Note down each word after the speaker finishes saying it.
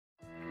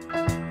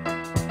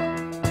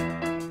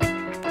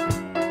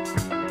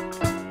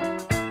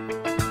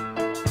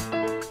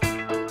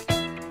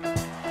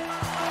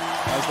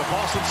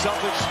Boston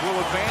Celtics will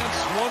advance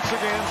once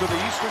again to the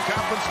Eastern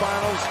Conference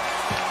Finals.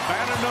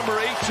 Banner number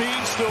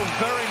 18 still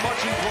very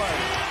much in play.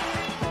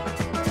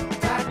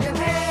 Clap your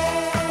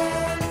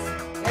hands,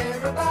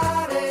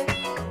 everybody,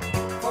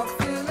 for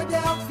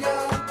Philadelphia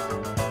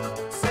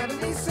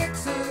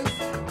 76ers.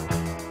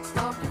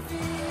 Stomp your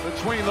feet.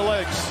 Between the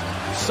legs,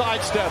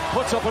 sidestep,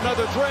 puts up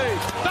another three.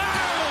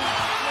 Bang!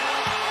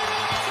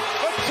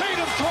 The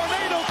Tatum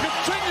tornado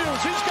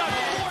continues. He's got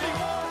 41.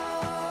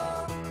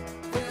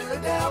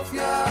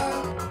 Philadelphia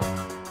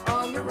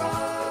on the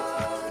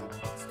run.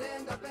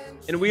 Stand up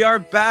And we are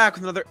back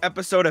with another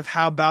episode of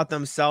How About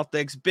Them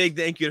Celtics. Big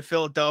thank you to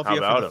Philadelphia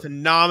for the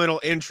phenomenal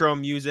intro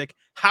music.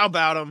 How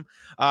about them?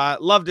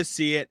 Love to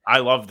see it. I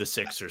love the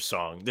Sixers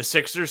song. The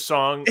Sixers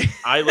song,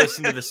 I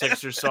listen to the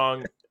Sixers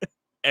song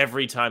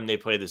every time they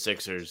play the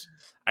Sixers.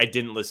 I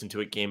didn't listen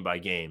to it game by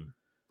game.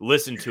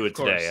 Listen to it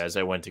today as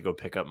I went to go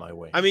pick up my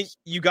wings. I mean,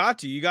 you got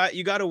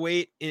to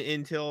wait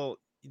until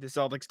the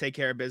Celtics take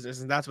care of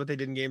business, and that's what they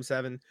did in Game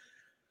 7.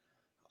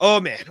 Oh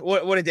man,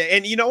 what a day!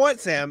 And you know what,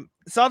 Sam?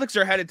 Celtics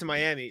are headed to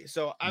Miami,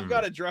 so I've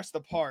got to dress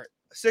the part.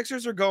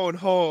 Sixers are going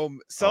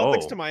home.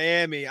 Celtics to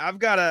Miami. I've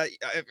got to.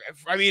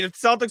 I mean, if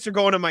Celtics are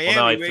going to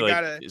Miami, we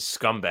gotta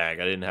scumbag.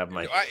 I didn't have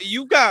my.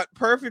 You've got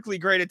perfectly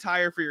great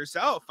attire for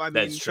yourself. I mean,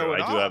 that's true. I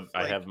do have. Like,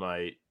 I have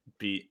my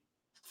beat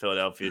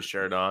Philadelphia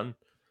shirt on.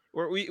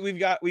 We've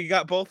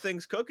got both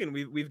things cooking.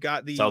 We've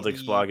got the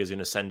Celtics blog is going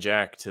to send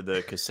Jack to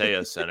the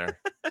Kaseya Center.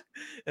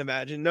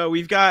 Imagine. No,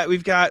 we've got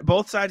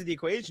both sides of the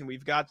equation.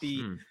 We've got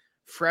the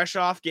fresh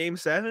off Game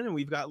 7, and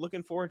we've got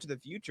looking forward to the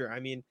future.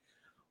 I mean,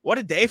 what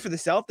a day for the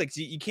Celtics.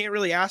 You can't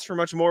really ask for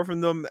much more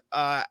from them.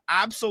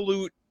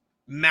 Absolute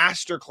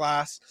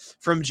masterclass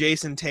from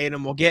Jayson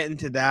Tatum. We'll get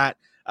into that.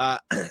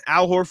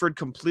 Al Horford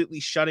completely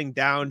shutting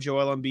down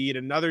Joel Embiid.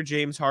 Another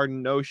James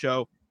Harden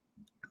no-show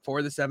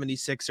for the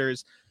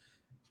 76ers.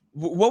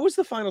 What was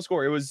the final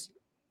score? It was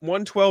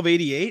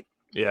 112-88.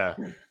 Yeah.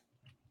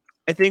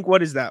 I think,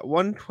 what is that?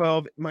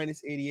 112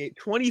 minus 88,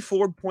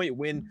 24-point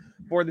win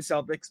for the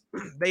Celtics.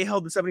 They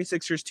held the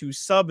 76ers to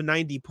sub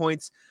 90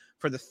 points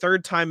for the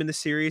third time in the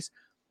series,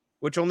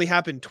 which only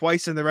happened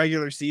twice in the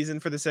regular season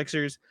for the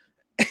Sixers.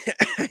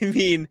 I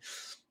mean,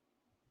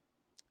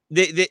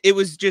 it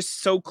was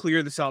just so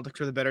clear the Celtics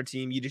were the better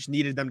team. You just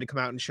needed them to come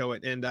out and show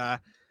it. And,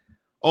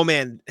 oh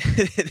man,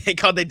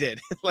 thank God they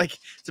did. Like,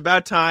 it's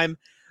about time.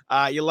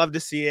 You love to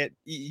see it.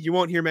 You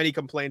won't hear many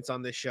complaints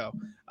on this show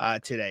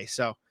today.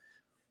 So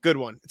good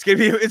one. It's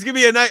gonna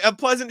be a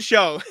pleasant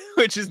show,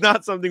 which is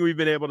not something we've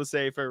been able to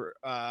say for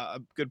a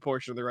good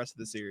portion of the rest of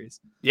the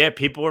series. Yeah,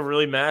 people were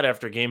really mad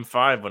after Game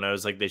 5 when I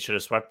was like, they should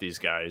have swept these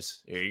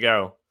guys. Here you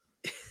go.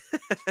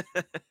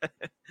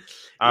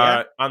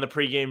 On the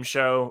pregame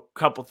show,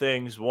 couple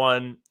things.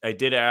 One, I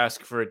did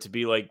ask for it to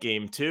be like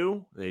Game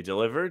 2. They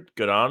delivered.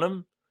 Good on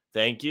them.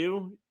 Thank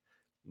you.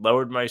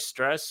 Lowered my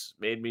stress,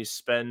 made me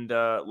spend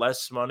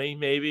less money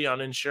maybe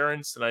on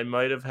insurance than I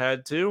might have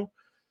had to.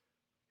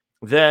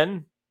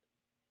 Then,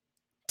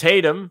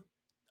 Tatum,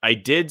 I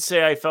did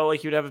say I felt like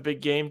he would have a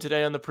big game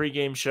today on the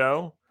pregame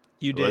show.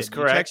 You did. That's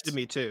correct. You texted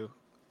me too.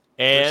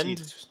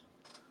 And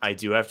I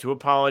do have to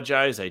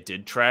apologize. I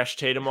did trash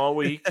Tatum all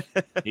week.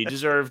 He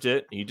deserved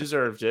it.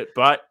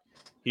 But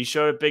he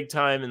showed it big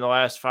time in the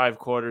last 5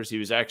 quarters. He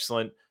was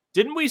excellent.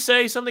 Didn't we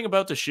say something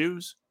about the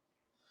shoes?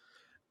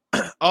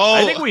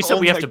 I think we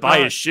said we have to buy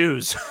his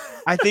shoes.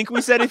 I think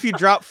we said if he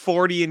dropped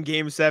 40 in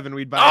Game 7,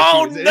 we'd buy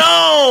his shoes.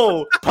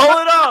 No! Pull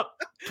it up!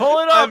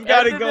 I've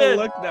got to go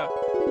look now.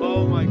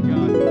 Oh my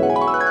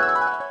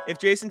God. If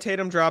Jayson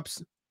Tatum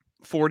drops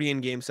 40 in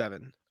Game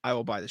 7, I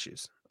will buy the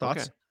shoes.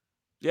 Thoughts? Okay.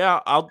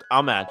 Yeah,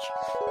 I'll match.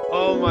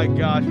 Oh my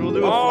gosh, we'll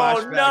do a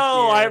flashback. Oh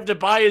no, here. I have to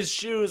buy his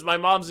shoes. My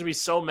mom's gonna be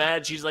so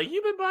mad. She's like,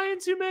 "You've been buying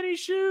too many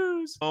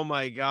shoes." Oh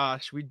my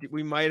gosh,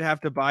 we might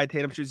have to buy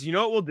Tatum shoes. You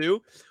know what we'll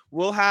do?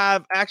 We'll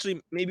have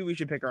maybe we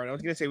should pick our own. I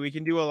was gonna say we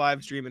can do a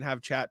live stream and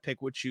have chat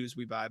pick which shoes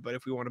we buy, but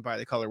if we want to buy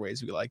the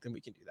colorways we like, then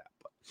we can do that.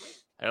 But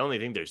I only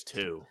think there's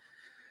 2.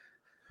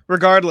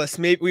 Regardless,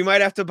 maybe we might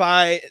have to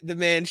buy the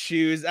man's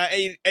shoes.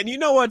 And you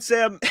know what,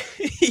 Sam?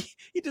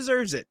 He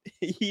deserves it.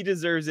 He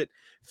deserves it.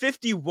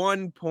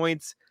 51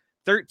 points,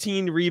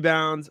 13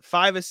 rebounds,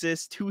 5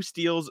 assists, 2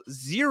 steals,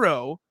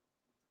 0.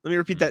 Let me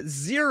repeat that.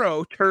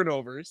 0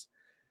 turnovers.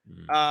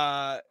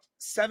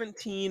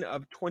 17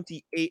 of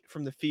 28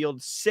 from the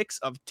field, 6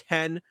 of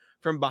 10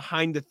 from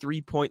behind the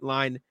 3-point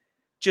line.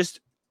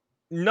 Just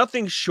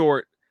nothing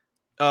short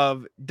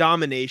of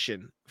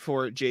domination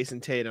for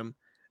Jayson Tatum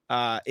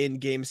in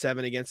Game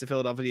 7 against the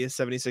Philadelphia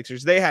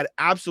 76ers. They had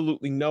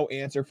absolutely no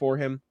answer for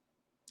him.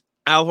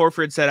 Al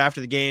Horford said after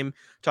the game,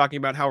 talking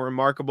about how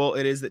remarkable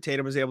it is that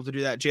Tatum was able to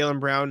do that. Jaylen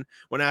Brown,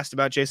 when asked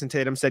about Jayson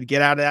Tatum, said,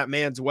 "Get out of that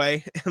man's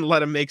way and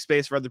let him make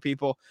space for other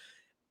people."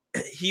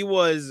 He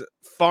was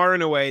far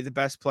and away the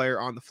best player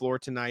on the floor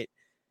tonight.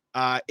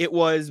 It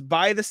was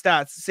by the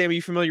stats. Sam, are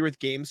you familiar with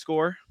game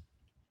score?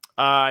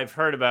 I've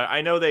heard about it.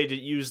 I know they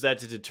use that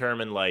to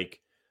determine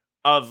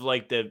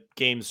the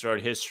games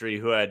throughout history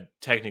who had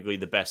technically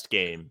the best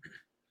game.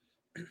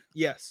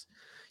 Yes.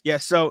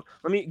 So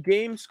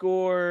game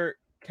score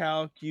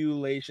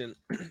calculation.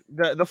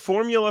 The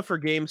formula for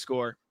game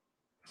score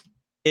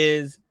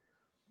is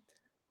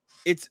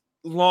it's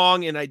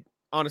long, and I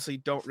honestly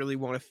don't really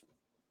want to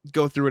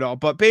go through it all,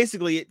 but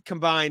basically it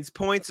combines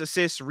points,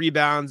 assists,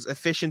 rebounds,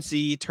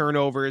 efficiency,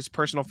 turnovers,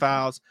 personal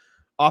fouls,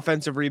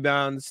 offensive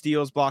rebounds,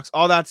 steals, blocks,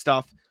 all that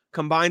stuff,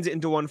 combines it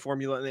into one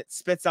formula, and it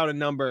spits out a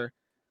number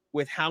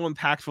with how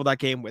impactful that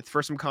game with.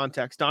 For some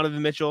context,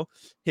 Donovan Mitchell,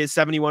 his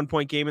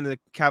 71-point game in the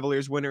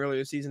Cavaliers win earlier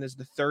this season is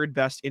the third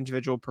best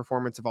individual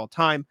performance of all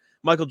time.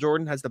 Michael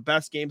Jordan has the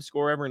best game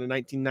score ever in a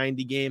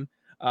 1990 game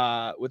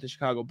with the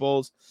Chicago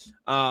Bulls.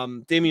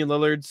 Damian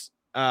Lillard's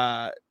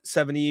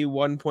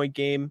 71-point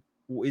game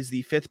is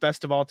the fifth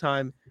best of all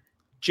time.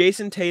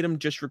 Jayson Tatum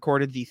just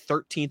recorded the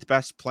 13th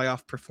best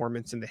playoff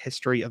performance in the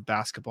history of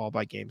basketball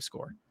by game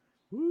score.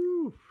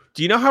 Woo.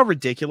 Do you know how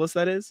ridiculous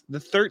that is? The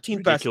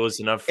 13th best. Ridiculous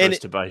enough for us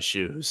to buy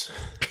shoes.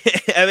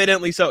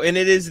 Evidently so. And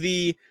it is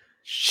the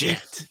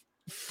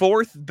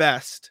fourth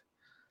best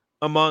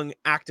among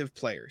active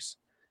players.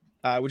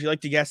 Would you like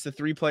to guess the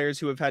three players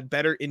who have had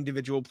better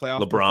individual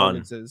playoff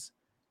performances?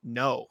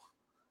 No.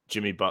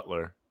 Jimmy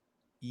Butler.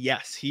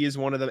 Yes, he is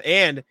one of them.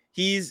 And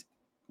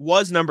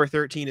was number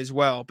 13 as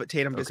well, but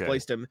Tatum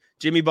displaced him.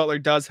 Jimmy Butler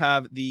does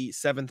have the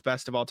seventh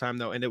best of all time,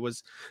 though, and it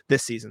was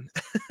this season.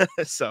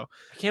 So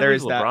I can't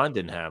believe LeBron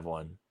didn't have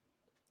one.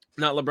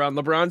 Not LeBron.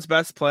 LeBron's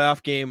best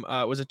playoff game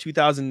was a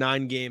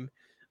 2009 game,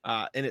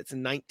 and it's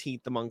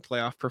 19th among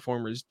playoff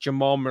performers.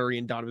 Jamal Murray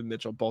and Donovan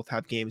Mitchell both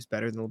have games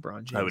better than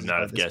LeBron James. I would not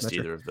have guessed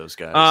either of those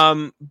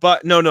guys.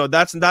 But no,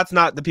 that's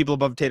not the people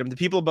above Tatum. The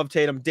people above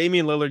Tatum,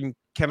 Damian Lillard and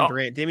Kevin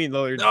Durant. Damian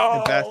Lillard,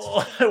 the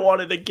best. I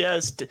wanted to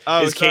guess.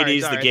 Is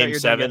KD's the game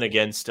 7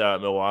 against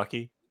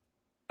Milwaukee?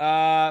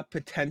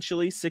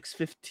 Potentially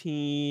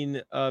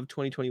 6/15 of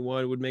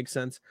 2021 would make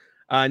sense.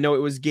 No, it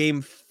was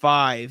game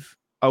 5,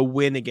 a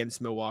win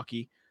against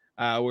Milwaukee,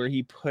 where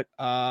he put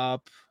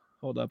up.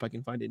 Hold up, I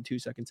can find it in 2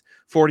 seconds.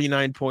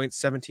 49 points,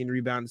 17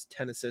 rebounds,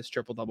 10 assists,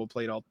 triple-double,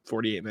 played all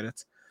 48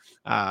 minutes.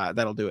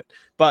 That'll do it.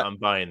 But I'm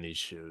buying these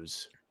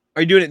shoes.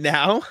 Are you doing it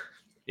now?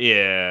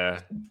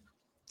 Yeah.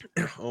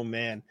 Oh,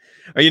 man.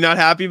 Are you not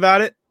happy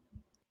about it?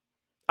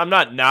 I'm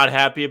not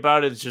happy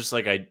about it. It's just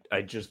like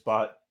I just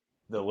bought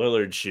the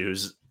Lillard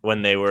shoes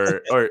when they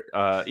were,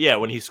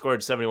 when he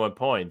scored 71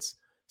 points.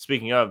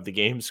 Speaking of the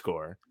game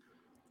score,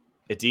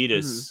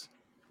 Adidas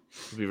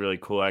would be really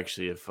cool,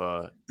 actually, if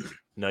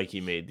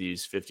Nike made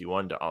these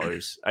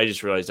 $51. I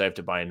just realized I have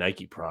to buy a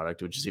Nike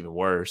product, which is even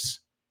worse.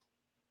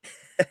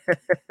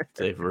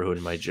 They've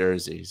ruined my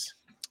jerseys.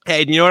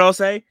 Hey, do you know what I'll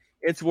say?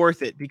 It's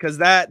worth it because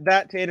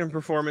that Tatum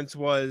performance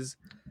was,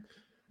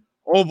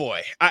 oh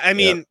boy. I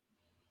mean,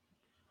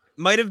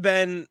 might have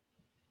been,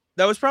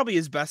 that was probably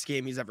his best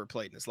game he's ever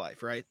played in his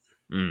life, right?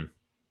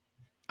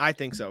 I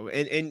think so.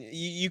 And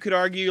you could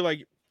argue,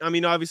 like, I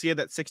mean, obviously he had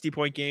that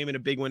 60-point game and a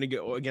big win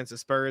against the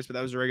Spurs, but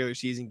that was a regular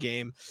season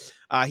game.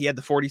 He had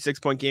the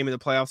 46-point game in the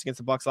playoffs against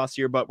the Bucks last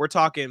year, but we're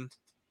talking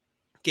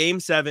game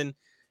 7,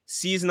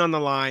 season on the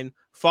line,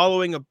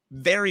 following a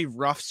very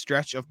rough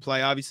stretch of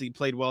play. Obviously, he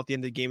played well at the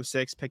end of game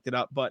 6, picked it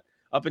up, but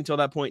up until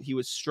that point, he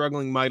was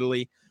struggling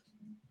mightily.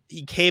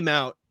 He came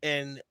out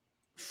and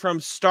from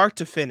start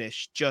to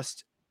finish,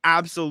 just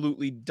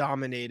absolutely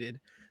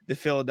dominated the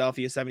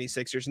Philadelphia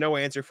 76ers. No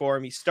answer for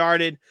him. He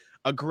started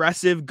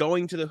aggressive,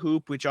 going to the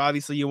hoop, which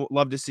obviously you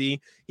love to see.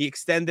 He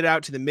extended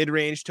out to the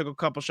mid-range, took a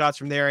couple shots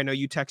from there. I know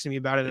you texted me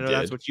about it. I know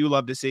that's what you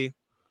love to see.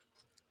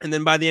 And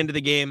then by the end of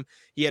the game,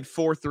 he had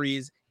 4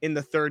 threes in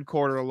the third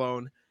quarter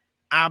alone.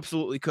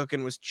 Absolutely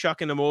cooking, was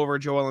chucking him over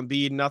Joel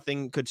Embiid.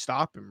 Nothing could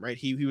stop him, right?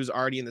 He was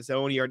already in the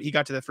zone. He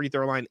got to the free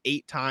throw line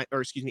 8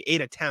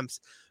 attempts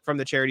from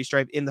the charity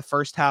stripe in the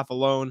first half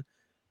alone.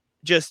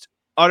 Just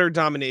utter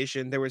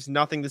domination. There was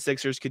nothing the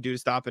Sixers could do to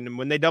stop him. And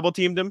when they double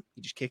teamed him,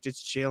 he just kicked it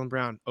to Jaylen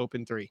Brown,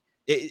 open 3.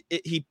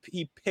 He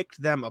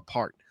picked them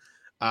apart.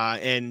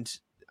 And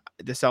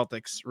the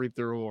Celtics reaped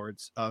the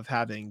rewards of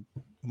having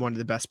one of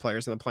the best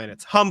players on the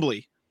planet.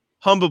 Humbly,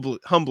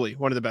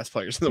 one of the best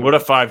players in the world.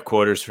 What a 5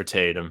 quarters for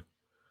Tatum.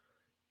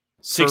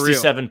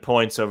 67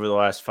 points over the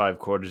last 5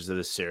 quarters of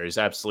this series.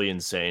 Absolutely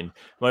insane.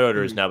 My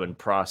order has now been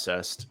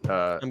processed.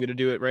 I'm going to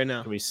do it right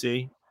now. Can we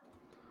see?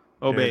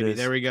 Oh, baby.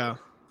 There we go.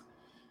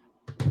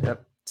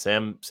 Yep.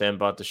 Sam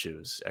bought the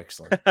shoes.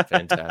 Excellent.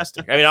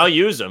 Fantastic. I mean, I'll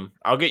use them.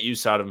 I'll get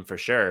use out of them for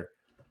sure.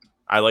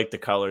 I like the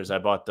colors. I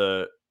bought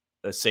the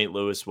St.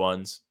 Louis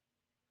ones,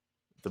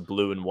 the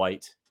blue and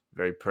white.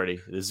 Very pretty.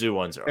 The Zoo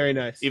ones are very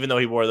nice. Even though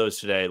he wore those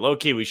today, low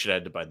key, we should have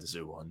had to buy the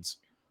Zoo ones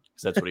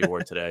because that's what he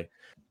wore today.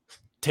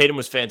 Tatum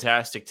was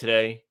fantastic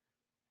today.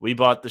 We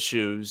bought the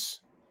shoes.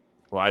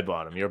 Well, I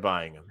bought them. You're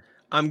buying them.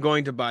 I'm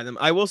going to buy them.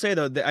 I will say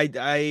though that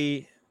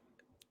I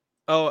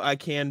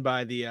can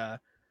buy the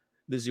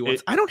Zoo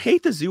ones. I don't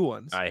hate the Zoo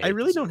ones. I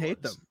really don't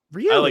hate them.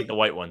 Really, I like the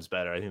white ones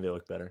better. I think they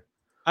look better.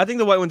 I think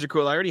the white ones are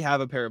cool. I already have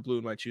a pair of blue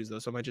and white shoes though,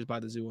 so I might just buy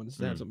the Zoo ones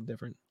to have something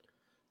different.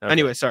 Okay.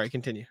 Anyway, sorry.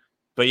 Continue.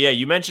 But yeah,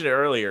 you mentioned it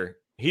earlier.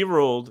 He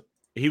ruled.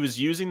 He was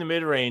using the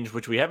mid-range,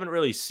 which we haven't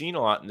really seen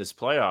a lot in this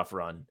playoff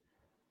run.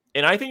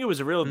 And I think it was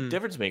a real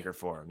difference maker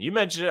for him. You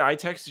mentioned it. I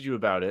texted you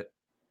about it.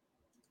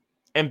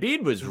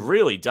 Embiid was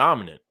really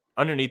dominant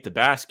underneath the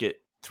basket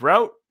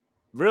throughout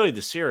really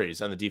the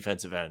series on the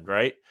defensive end,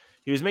 right?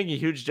 He was making a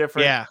huge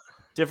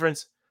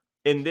difference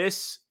in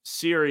this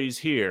series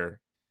here.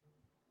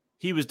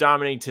 He was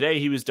dominating today.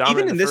 He was dominant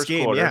Even in in the this first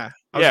game, quarter. yeah.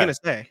 I was gonna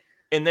say.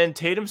 And then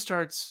Tatum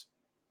starts,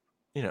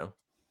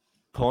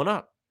 pulling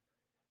up.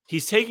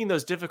 He's taking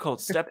those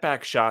difficult step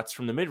back shots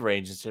from the mid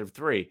range instead of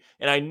three.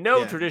 And I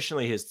know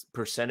traditionally his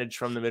percentage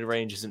from the mid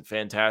range isn't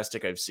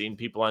fantastic. I've seen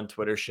people on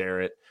Twitter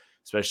share it,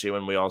 especially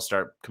when we all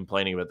start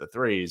complaining about the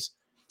threes.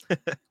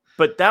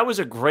 But that was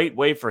a great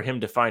way for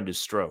him to find his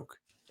stroke.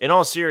 In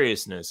all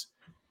seriousness,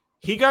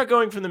 he got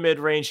going from the mid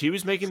range. He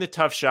was making the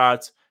tough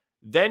shots.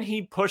 Then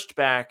he pushed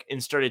back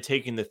and started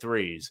taking the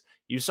threes.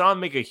 You saw him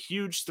make a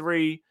huge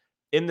three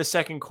in the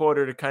second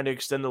quarter to kind of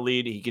extend the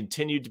lead. He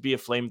continued to be a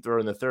flamethrower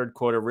in the third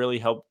quarter, really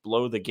helped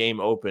blow the game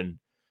open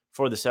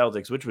for the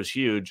Celtics, which was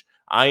huge.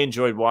 I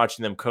enjoyed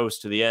watching them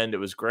coast to the end. It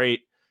was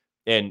great.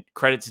 And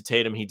credit to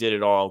Tatum. He did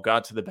it all,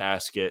 got to the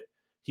basket.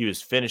 He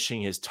was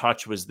finishing. His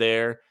touch was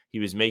there. He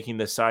was making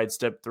the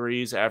sidestep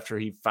threes after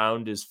he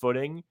found his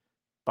footing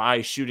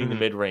by shooting the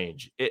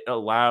mid-range. It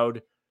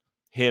allowed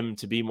him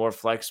to be more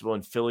flexible,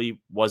 and Philly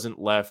wasn't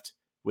left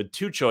with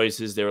two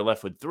choices. They were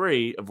left with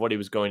three of what he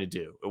was going to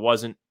do. It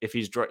wasn't if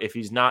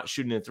he's not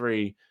shooting a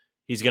three,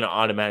 he's going to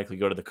automatically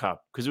go to the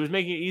cup, because it was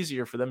making it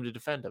easier for them to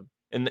defend him.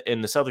 And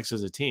the Celtics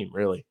as a team,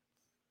 really.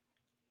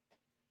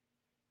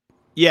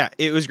 Yeah,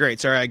 it was great.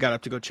 Sorry, I got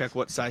up to go check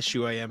what size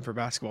shoe I am for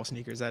basketball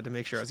sneakers. I had to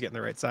make sure I was getting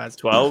the right size.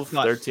 12,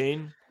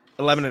 13?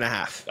 11 and a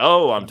half.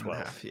 Oh, I'm 12.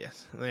 Half,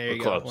 yes. There you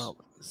We're go. close. Well,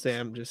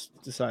 Sam just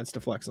decides to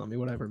flex on me.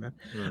 Whatever, man.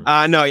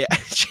 Mm. No, yeah.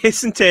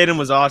 Jayson Tatum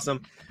was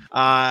awesome.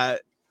 I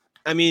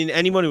mean,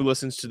 anyone who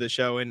listens to the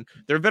show, and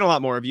there have been a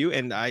lot more of you,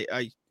 and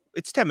I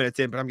it's 10 minutes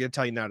in, but I'm going to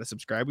tell you now to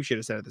subscribe. We should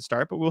have said it at the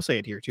start, but we'll say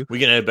it here too. We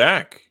can edit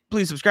back.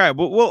 Please subscribe.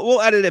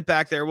 We'll edit it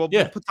back there. We'll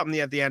put something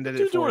at the end.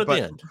 Edit it Do for it at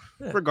the end.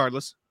 Yeah.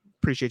 Regardless,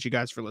 appreciate you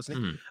guys for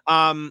listening.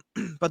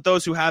 But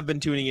those who have been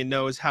tuning in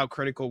knows how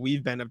critical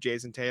we've been of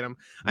Jayson Tatum.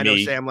 I know,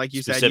 Sam, like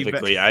you said,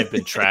 specifically, I've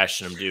been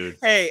trashing him, dude.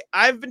 Hey,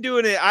 I've been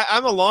doing it.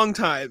 I'm a long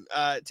time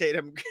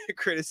Tatum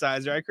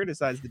criticizer. I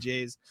criticize the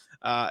Jays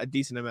a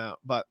decent amount,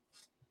 but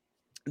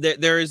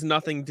there is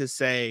nothing to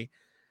say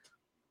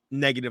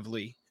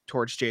negatively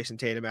towards Jayson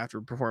Tatum after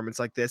a performance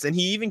like this. And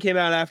he even came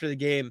out after the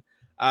game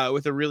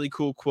with a really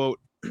cool quote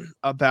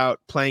about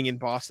playing in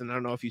Boston. I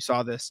don't know if you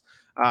saw this.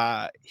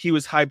 He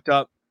was hyped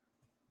up.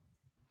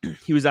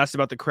 He was asked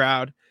about the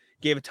crowd,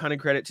 gave a ton of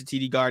credit to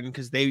TD Garden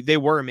because they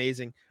were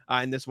amazing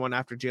in this one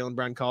after Jaylen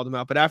Brown called him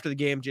out. But after the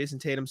game, Jayson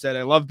Tatum said,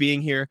 "I love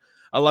being here.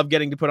 I love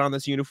getting to put on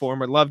this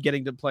uniform. I love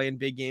getting to play in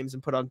big games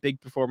and put on big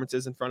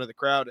performances in front of the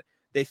crowd.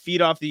 They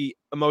feed off the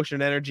emotion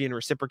and energy and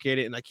reciprocate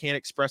it. And I can't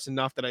express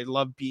enough that I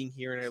love being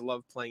here and I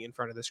love playing in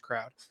front of this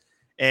crowd."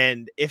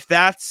 And if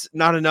that's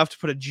not enough to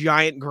put a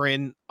giant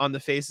grin on the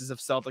faces of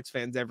Celtics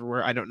fans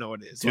everywhere, I don't know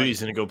what is. Dude, he's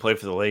going to go play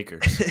for the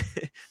Lakers.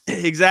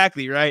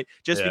 Exactly, right?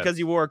 Just because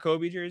he wore a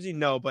Kobe jersey?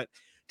 No, but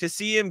to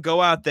see him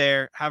go out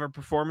there, have a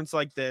performance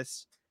like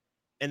this,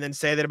 and then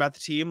say that about the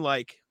team,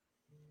 like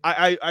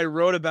I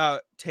wrote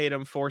about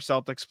Tatum for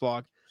Celtics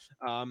blog.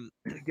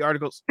 The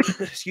article's,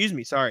 excuse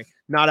me, sorry,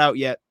 not out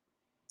yet.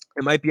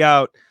 It might be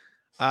out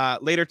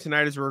later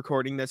tonight as we're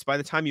recording this. By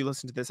the time you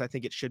listen to this, I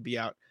think it should be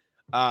out.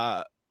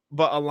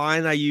 But a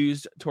line I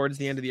used towards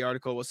the end of the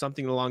article was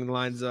something along the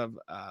lines of,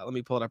 let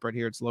me pull it up right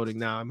here. It's loading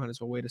now. I might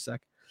as well wait a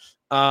sec.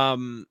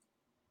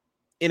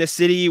 In a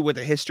city with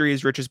a history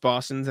as rich as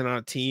Boston's and on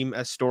a team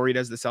as storied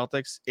as the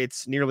Celtics,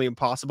 it's nearly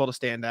impossible to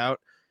stand out.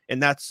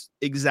 And that's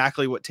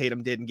exactly what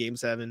Tatum did in Game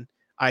 7.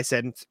 I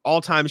said, it's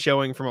all-time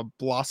showing from a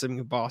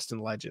blossoming Boston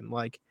legend.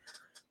 Like,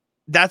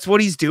 that's what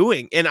he's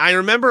doing. And I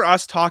remember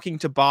us talking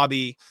to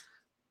Bobby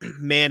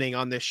Manning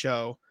on this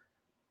show.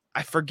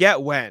 I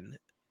forget when,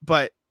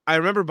 but I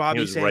remember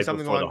Bobby saying right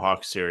something before along the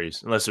Hawks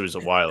series, unless it was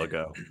a while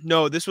ago.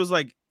 No, this was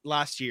like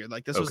last year.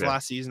 Like this was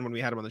last season when we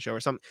had him on the show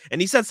or something.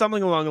 And he said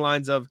something along the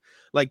lines of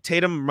like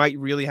Tatum might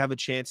really have a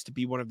chance to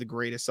be one of the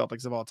greatest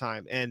Celtics of all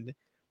time. And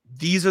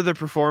these are the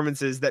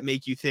performances that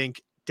make you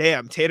think,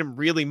 damn, Tatum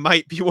really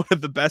might be one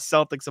of the best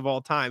Celtics of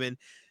all time. And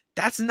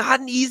that's not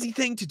an easy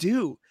thing to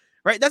do,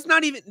 right? That's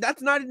not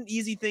an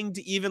easy thing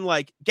to even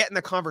like get in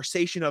the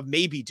conversation of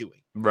maybe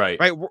doing. Right.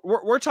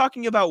 We're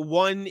talking about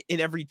one in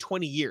every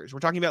 20 years. We're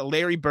talking about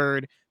Larry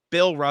Bird,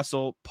 Bill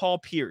Russell, Paul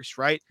Pierce,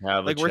 right?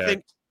 Like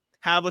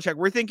Havlicek.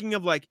 We're thinking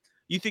of like,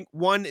 you think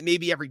one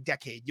maybe every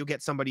decade you'll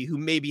get somebody who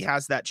maybe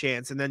has that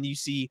chance, and then you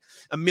see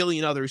a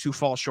million others who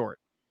fall short.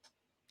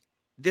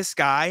 This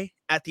guy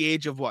at the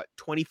age of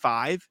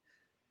 25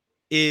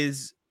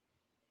 is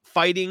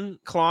fighting,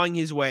 clawing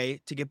his way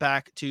to get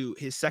back to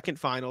his second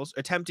finals,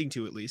 attempting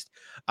to at least,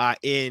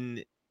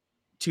 in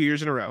 2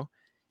 years in a row.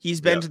 He's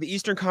been to the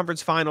Eastern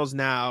Conference Finals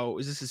now.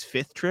 Is this his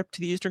fifth trip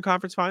to the Eastern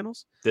Conference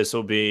Finals? This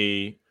will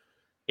be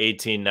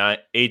 18,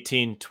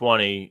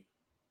 20,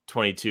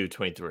 22,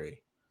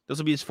 23. This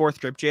will be his fourth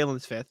trip.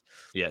 Jalen's fifth.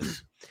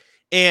 Yes.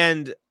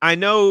 And I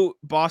know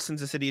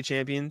Boston's a city of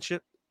champions,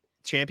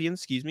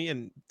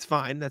 and it's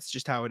fine. That's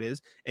just how it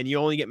is. And you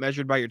only get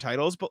measured by your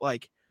titles. But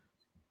like,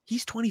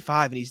 he's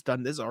 25 and he's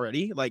done this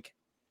already. Like,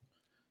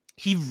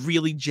 he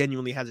really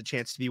genuinely has a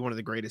chance to be one of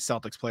the greatest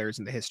Celtics players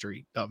in the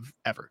history of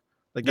ever.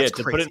 Like, that's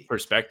to crazy. put it in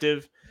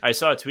perspective, I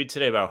saw a tweet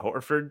today about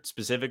Horford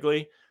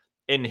specifically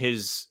in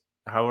his,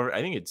 however,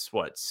 I think it's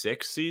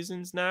 6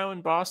 seasons now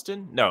in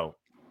Boston. No,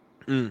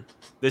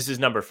 this is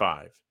number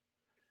 5.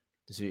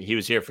 He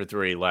was here for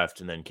 3,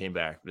 left, and then came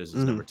back. This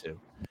is number 2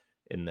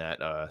 in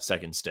that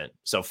second stint.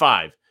 So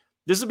 5.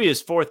 This will be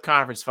his 4th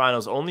conference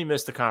finals. Only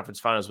missed the conference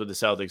finals with the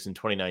Celtics in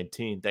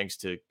 2019, thanks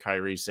to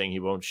Kyrie saying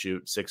he won't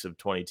shoot 6 of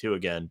 22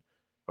 again,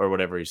 or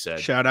whatever he said.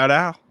 Shout out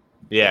Al.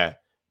 Yeah.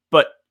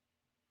 But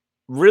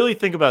really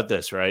think about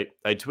this, right?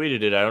 I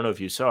tweeted it. I don't know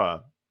if you saw.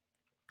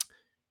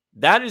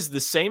 That is the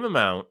same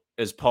amount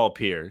as Paul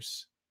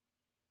Pierce,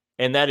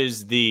 and that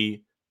is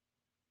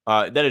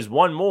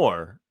one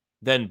more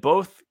than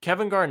both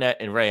Kevin Garnett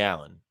and Ray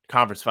Allen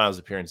conference finals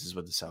appearances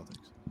with the Celtics.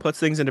 Puts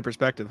things into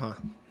perspective, huh?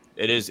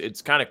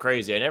 It's kind of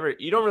crazy.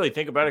 You don't really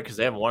think about it because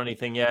they haven't won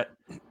anything yet.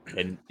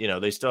 And,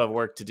 they still have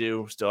work to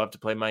do, still have to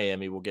play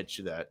Miami. We'll get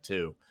you that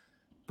too.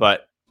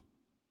 But,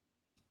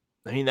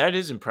 I mean, that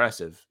is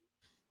impressive.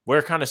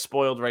 We're kind of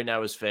spoiled right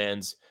now as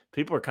fans.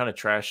 People are kind of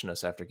trashing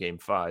us after game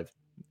 5.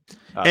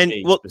 And,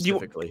 well,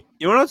 specifically.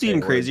 You know what's even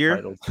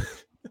crazier?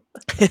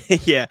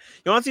 Yeah.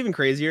 You know what's even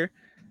crazier?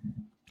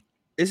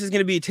 This is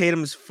going to be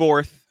Tatum's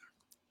 4th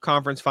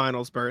conference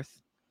finals berth.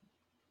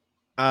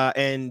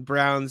 And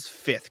Brown's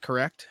 5th,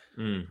 correct?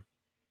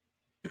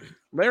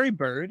 Larry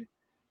Bird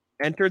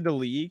entered the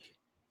league,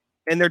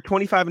 and they're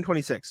 25 and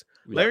 26.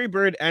 Yeah. Larry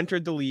Bird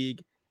entered the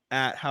league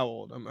at how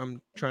old? I'm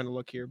trying to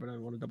look here, but I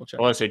want to double check.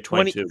 I want to say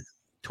 22.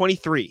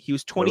 23. He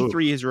was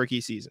 23 Ooh. His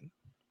rookie season.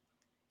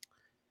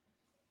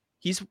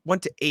 He's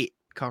went to 8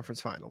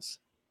 conference finals.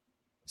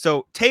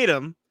 So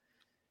Tatum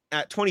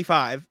at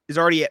 25 is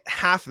already at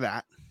half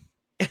that,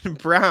 and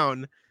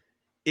Brown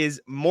is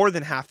more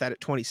than half that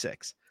at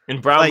 26.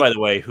 And Brown, by the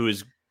way, who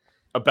is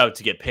about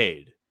to get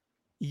paid.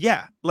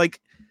 Yeah,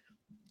 like,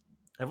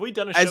 have we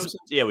done a show since?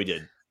 Yeah, we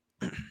did.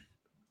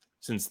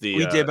 Since the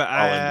we did, but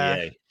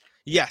All-NBA.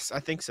 Yes, I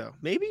think so.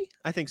 Maybe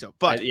I think so.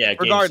 But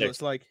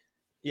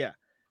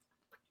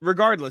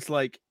regardless,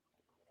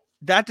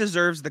 that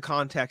deserves the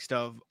context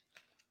of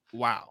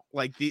wow.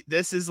 Like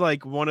this is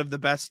like one of the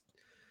best.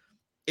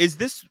 Is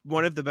this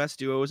one of the best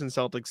duos in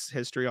Celtics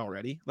history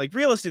already? Like,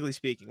 realistically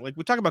speaking, like,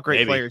 we talk about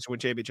great players who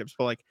win championships,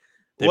 but like,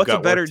 what's a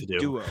better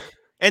duo?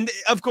 And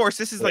of course,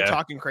 this is like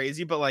talking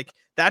crazy, but like,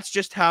 that's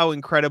just how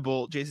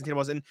incredible Jayson Tatum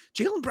was. And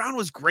Jaylen Brown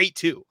was great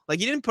too.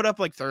 Like, he didn't put up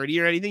like 30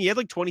 or anything. He had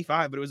like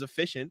 25, but it was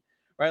efficient,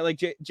 right? Like,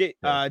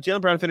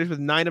 Jaylen Brown finished with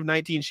 9 of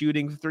 19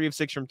 shooting, 3 of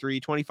 6 from 3,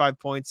 25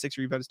 points, 6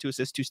 rebounds, 2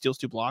 assists, 2 steals,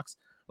 2 blocks.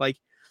 Like,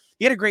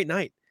 he had a great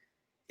night.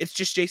 It's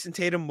just Jayson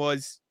Tatum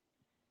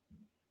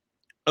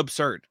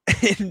absurd.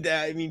 And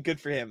I mean, good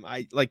for him.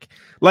 I said,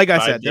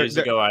 5 days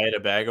ago, I had a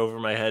bag over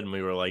my head and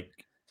we were like,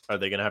 are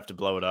they gonna have to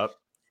blow it up?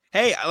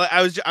 Hey,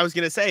 I was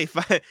gonna say,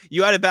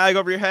 you had a bag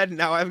over your head, and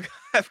now I've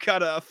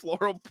got a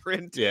floral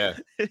print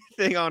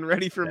thing on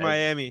ready for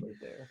Miami.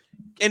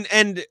 Right,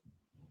 and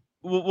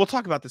we'll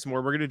talk about this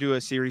more. We're gonna do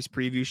a series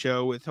preview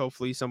show with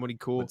hopefully somebody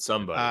cool. With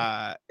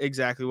somebody.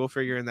 Exactly. We'll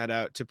figure that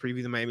out to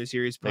preview the Miami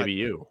series. But maybe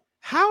you.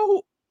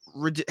 How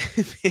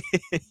ridiculous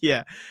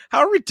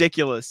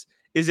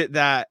is it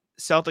that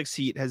Celtics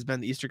Heat has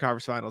been the Eastern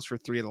Conference Finals for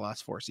 3 of the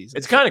last 4 seasons?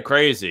 It's kind of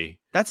crazy.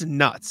 That's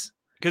nuts.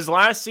 Because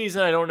last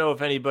season, I don't know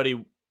if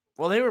anybody.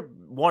 Well, they were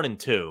 1 and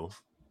 2,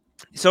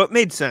 so it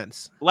made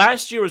sense.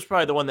 Last year was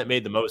probably the one that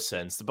made the most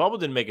sense. The bubble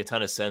didn't make a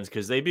ton of sense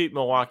because they beat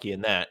Milwaukee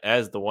in that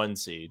as the 1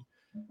 seed,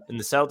 and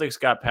the Celtics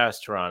got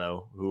past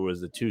Toronto, who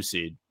was the 2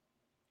 seed.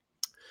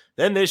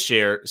 Then this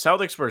year,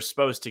 Celtics were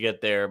supposed to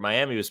get there.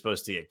 Miami was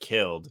supposed to get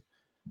killed,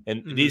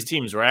 and these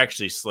teams were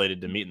actually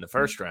slated to meet in the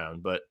first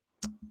round, but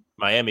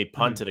Miami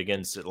punted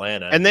against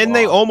Atlanta, and then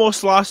they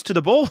almost lost to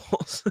the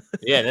Bulls.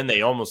 Yeah, and then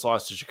they almost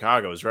lost to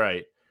Chicago. Is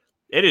right.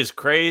 It is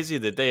crazy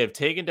that they have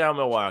taken down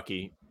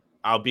Milwaukee,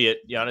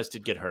 albeit Giannis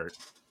did get hurt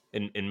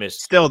and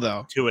missed still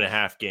though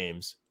 2.5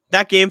 games.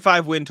 That game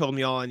 5 win told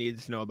me all I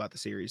needed to know about the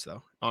series,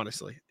 though.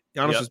 Honestly,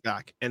 Giannis was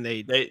back, and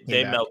they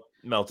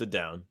melted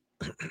down.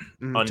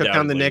 Took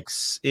down the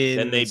Knicks in.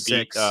 Then they 6.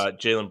 beat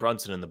Jalen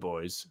Brunson and the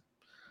boys.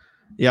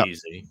 Yeah,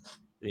 easy.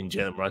 And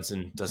Jalen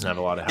Brunson doesn't have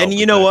a lot of help. And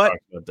you know what?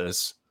 About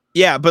this.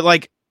 Yeah, but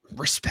like,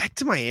 respect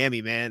to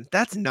Miami, man.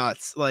 That's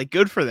nuts. Like,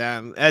 good for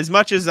them. As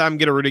much as I'm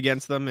gonna root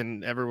against them,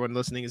 and everyone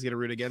listening is gonna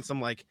root against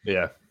them, like,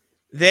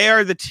 they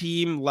are the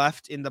team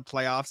left in the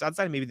playoffs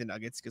outside of maybe the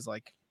Nuggets, because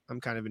like I'm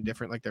kind of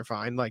indifferent. Like, they're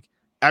fine. Like,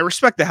 I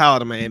respect the hell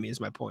out of Miami. Is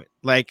my point.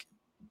 Like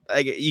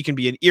you can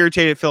be an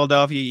irritated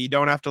Philadelphia. You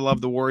don't have to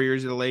love the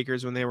Warriors or the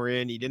Lakers when they were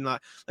in. You did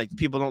not like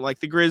people don't like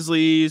the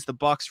Grizzlies. The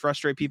Bucks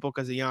frustrate people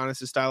because of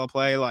Giannis' style of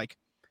play. Like,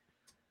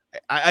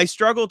 I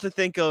struggle to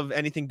think of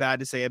anything bad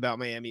to say about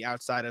Miami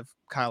outside of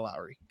Kyle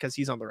Lowry because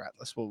he's on the rat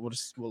list.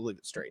 We'll leave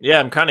it straight. Yeah,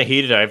 I'm kind of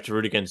heated. I have to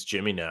root against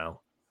Jimmy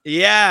now.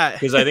 Yeah,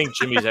 because I think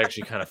Jimmy's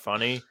actually kind of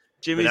funny.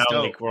 But Jimmy's now,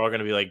 dope. like, we're all going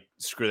to be like,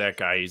 screw that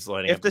guy. He's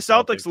lighting If up the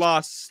Celtics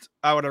lost,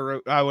 I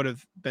would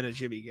have been a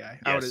Jimmy guy.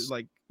 I would have Yes.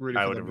 like rooted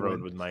I for would them have to rode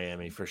win. with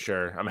Miami for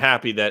sure. I'm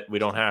happy that we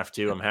don't have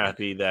to. I'm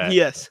happy that,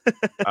 Yes.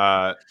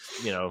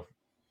 you know,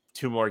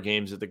 2 more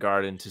games at the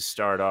Garden to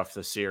start off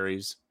the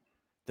series.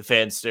 The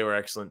fans, they were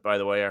excellent, by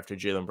the way, after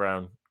Jaylen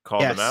Brown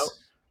called them out. Yes.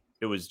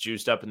 It was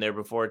juiced up in there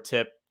before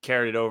tip,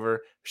 carried it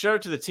over. Shout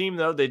out to the team,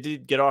 though. They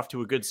did get off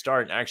to a good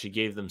start and actually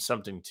gave them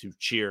something to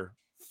cheer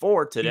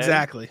for today.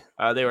 Exactly.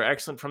 They were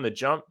excellent from the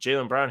jump.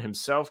 Jaylen Brown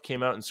himself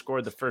came out and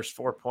scored the first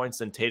 4 points.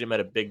 Then Tatum had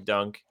a big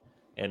dunk,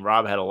 and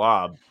Rob had a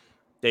lob.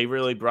 They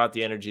really brought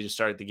the energy to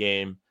start the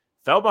game.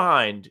 Fell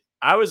behind.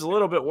 I was a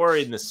little bit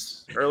worried in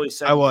this early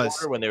second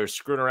quarter when they were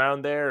screwing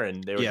around there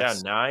and they were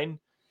down 9.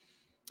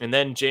 And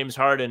then James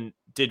Harden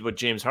did what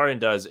James Harden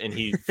does, and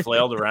he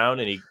flailed around,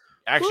 and he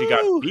actually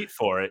got beat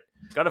for it.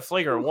 Got a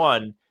flagrant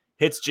 1,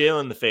 hits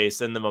Jaylen in the face,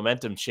 then the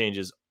momentum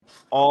changes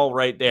all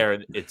right there.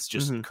 And it's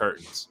just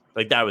curtains.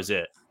 Like, that was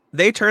it.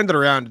 They turned it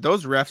around.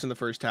 Those refs in the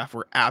first half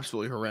were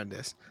absolutely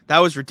horrendous. That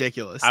was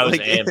ridiculous. I was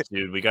amped,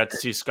 dude. We got to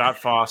see Scott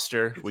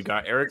Foster. We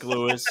got Eric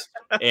Lewis.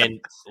 And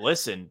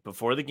listen,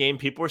 before the game,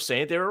 people were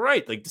saying they were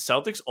right. Like, the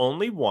Celtics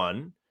only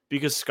won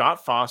because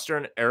Scott Foster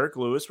and Eric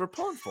Lewis were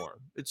pulling for him.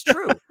 It's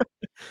true.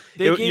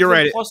 They gave You're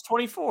them right. plus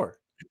 24.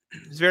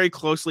 It's a very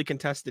closely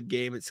contested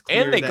game. It's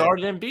clear And they that...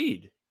 guarded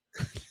Embiid.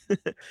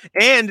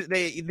 And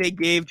they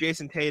gave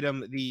Jayson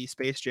Tatum the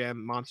Space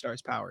Jam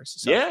Monstars powers.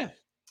 So yeah.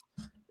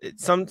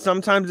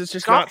 Sometimes it's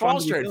just Scott not fun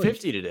Foster to be at feeling.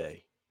 50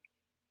 today.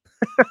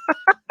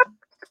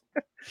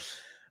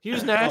 He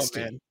was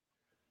nasty. Oh, man.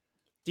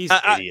 These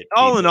idiot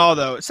all in people. all,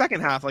 though, second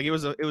half, like it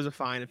was a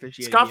fine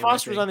officiating. Scott game, I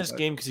Foster was think, on this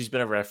game because he's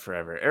been a ref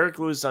forever. Eric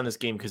Lewis is on this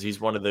game because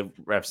he's one of the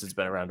refs that's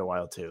been around a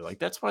while too. Like,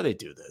 that's why they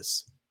do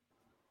this.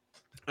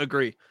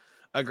 Agree.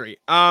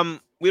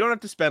 We don't have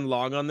to spend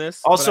long on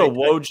this. Also,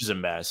 Woj is a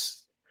mess.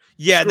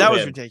 Yeah, Screw that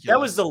was him. ridiculous. That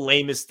was the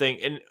lamest thing,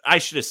 and I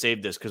should have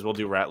saved this because we'll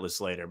do rat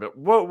list later.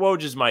 But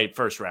Woj is my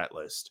first rat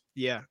list.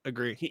 Yeah,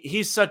 agree.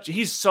 He's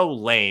so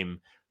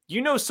lame.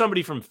 You know,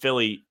 somebody from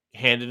Philly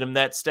handed him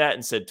that stat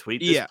and said,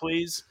 "Tweet this,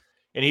 please,"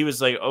 and he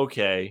was like,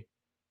 "Okay,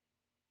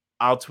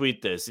 I'll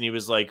tweet this." And he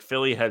was like,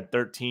 "Philly had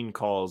 13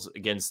 calls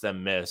against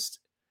them missed,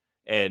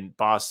 and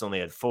Boston only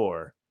had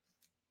 4."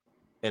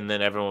 And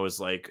then everyone was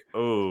like,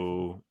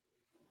 "Oh,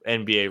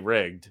 NBA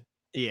rigged."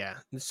 Yeah,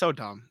 it's so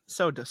dumb.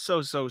 So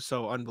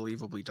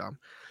unbelievably dumb.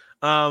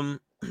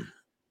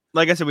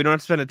 Like I said, we don't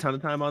have to spend a ton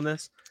of time on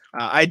this.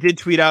 I did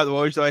tweet out the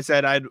Woj, though. I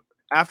said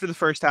after the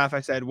first half,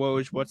 I said,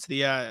 Woj, what's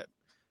the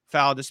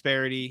foul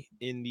disparity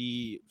in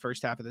the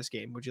first half of this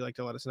game? Would you like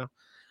to let us know?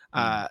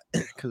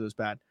 Because it was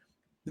bad.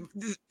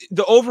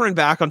 The over and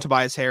back on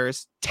Tobias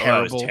Harris, terrible.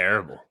 Oh, that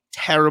was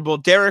terrible.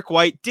 Derek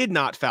White did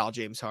not foul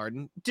James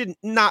Harden.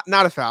 Not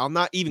a foul,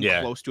 not even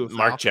close to a foul.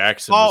 Mark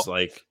Jackson was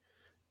like,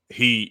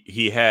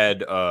 he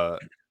had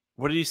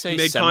what did he say? He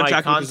made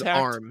contact with his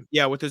arm.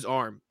 Yeah, with his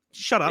arm.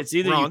 Shut up. It's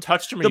either wrong. you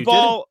touched him or the you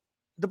ball.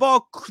 The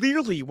ball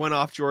clearly went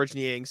off George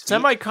Niang's feet.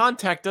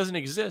 Semi-contact doesn't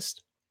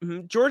exist.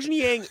 George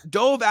Niang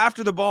dove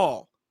after the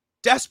ball,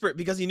 desperate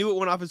because he knew it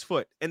went off his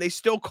foot, and they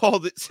still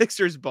called it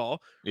Sixers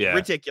ball. Yeah,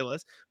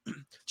 ridiculous.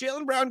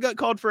 Jaylen Brown got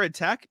called for a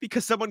tech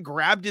because someone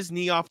grabbed his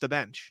knee off the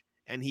bench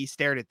and he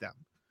stared at them.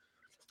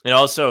 And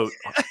also,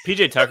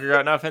 PJ Tucker got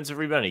an offensive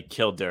rebound. He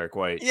killed Derek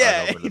White.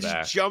 Yeah, over the he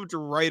back. just jumped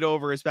right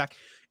over his back.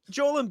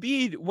 Joel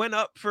Embiid went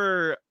up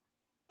for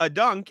a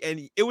dunk,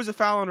 and it was a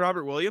foul on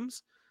Robert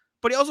Williams,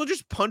 but he also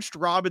just punched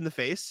Rob in the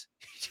face.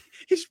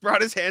 He just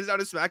brought his hands down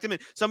and smacked him.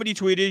 And somebody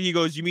tweeted, he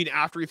goes, "You mean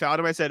after he fouled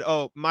him?" I said,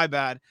 "Oh, my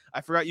bad.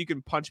 I forgot you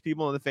can punch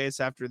people in the face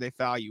after they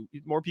foul you.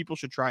 More people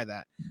should try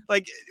that."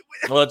 Like,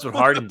 well, that's what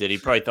Harden did. He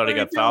probably thought he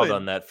got fouled doing?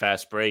 On that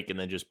fast break and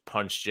then just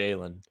punched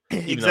Jaylen.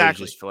 Exactly. Though he was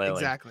just flailing.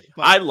 Exactly.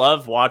 But I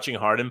love watching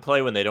Harden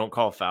play when they don't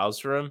call fouls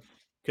for him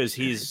because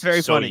he's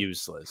very so funny.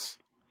 Useless.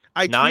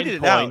 I 9 tweeted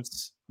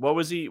points. What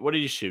was he? What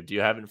did he shoot? Do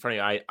you have it in front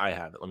of you? I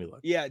have it. Let me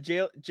look. Yeah,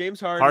 James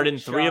Harden. Harden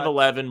 3 of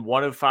 11,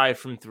 1 of 5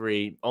 from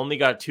 3. Only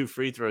got 2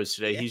 free throws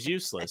today. He's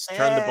useless.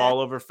 Turned the ball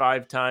over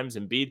 5 times.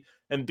 Embiid,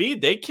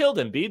 they killed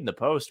Embiid in the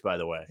post, by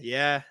the way.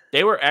 Yeah.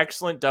 They were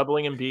excellent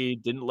doubling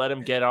Embiid. Didn't let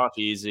him get off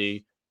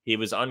easy. He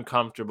was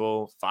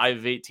uncomfortable. 5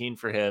 of 18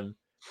 for him.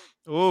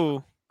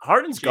 Ooh.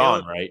 Harden's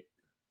gone, right?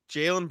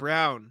 Jaylen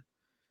Brown.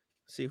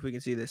 Let's see if we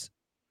can see this.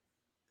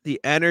 The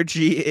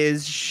energy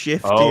is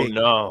shifting. Oh,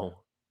 no.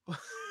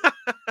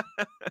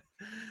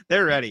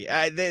 They're ready.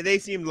 They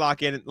seem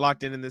locked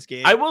in this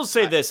game. I will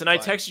say this, and I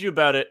texted you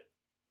about it.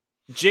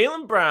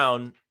 Jaylen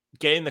Brown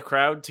getting the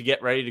crowd to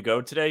get ready to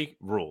go today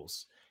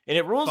rules. And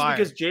it rules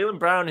because Jaylen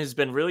Brown has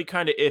been really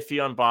kind of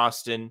iffy on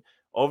Boston.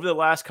 Over the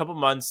last couple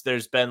months,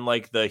 there's been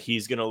like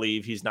he's going to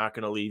leave, he's not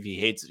going to leave. He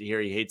hates it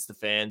here. He hates the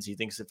fans. He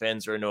thinks the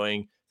fans are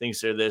annoying, thinks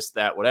they're this,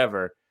 that,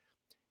 whatever.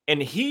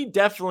 And he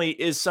definitely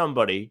is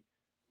somebody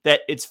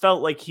that it's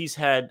felt like he's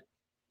had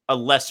a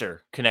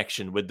lesser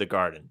connection with the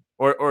Garden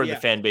or the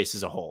fan base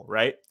as a whole,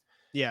 right?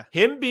 Yeah.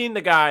 Him being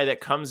the guy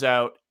that comes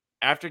out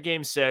after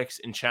game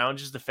 6 and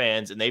challenges the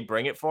fans and they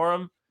bring it for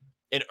him,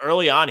 and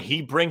early on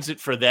he brings it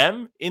for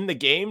them in the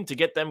game to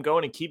get them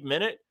going and keep them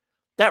in it,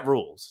 that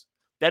rules.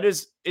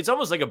 It's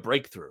almost like a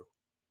breakthrough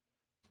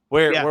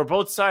where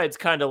both sides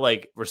kind of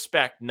like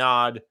respect,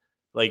 nod,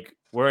 like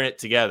we're in it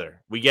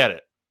together. We get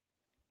it.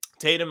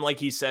 Tatum, like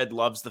he said,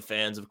 loves the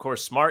fans. Of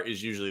course, Smart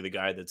is usually the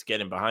guy that's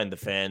getting behind the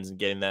fans and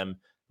getting them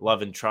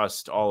love and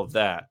trust, all of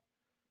that.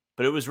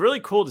 But it was really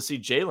cool to see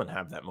Jaylen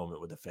have that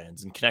moment with the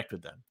fans and connect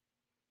with them.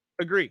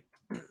 Agree.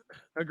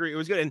 It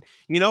was good. And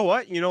you know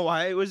what? You know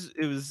why it was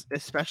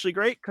especially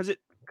great? Because it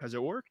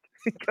worked.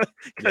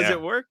 Because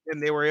it worked,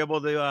 and they were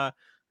able to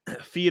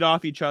feed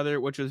off each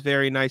other, which was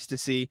very nice to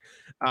see.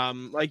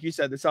 Like you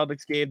said, the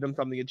Celtics gave them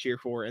something to cheer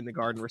for, and the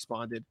Garden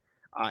responded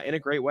in a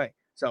great way.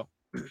 So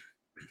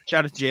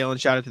shout out to Jaylen,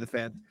 shout out to the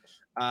fans.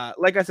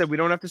 Like I said, we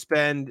don't have to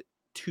spend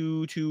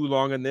too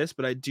long on this,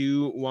 but I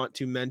do want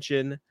to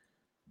mention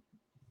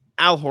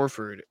Al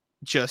Horford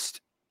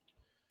just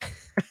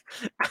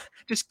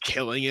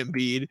killing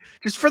Embiid,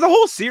 just for the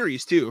whole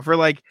series too. For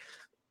like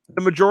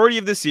the majority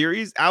of the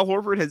series, Al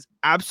Horford has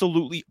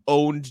absolutely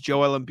owned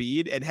Joel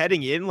Embiid, and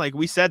heading in, like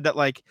we said, that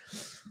like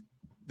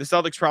the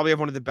Celtics probably have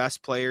one of the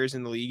best players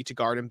in the league to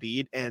guard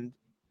Embiid, and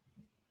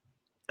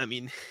I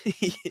mean,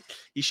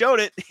 he showed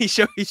it. He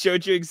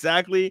showed you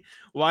exactly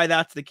why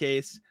that's the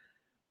case.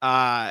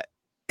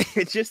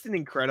 It's just an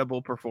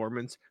incredible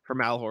performance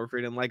from Al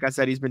Horford, and like I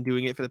said, he's been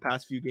doing it for the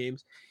past few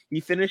games. He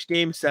finished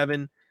Game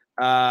 7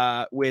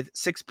 with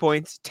 6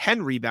 points,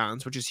 10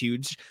 rebounds, which is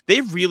huge.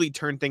 They've really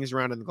turned things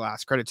around in the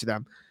glass. Credit to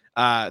them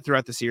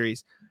throughout the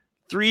series.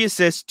 3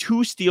 assists,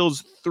 2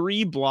 steals,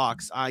 3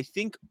 blocks. I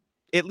think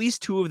at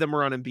least 2 of them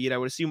were on Embiid. I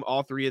would assume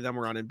all 3 of them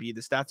were on Embiid.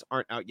 The stats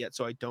aren't out yet,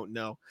 so I don't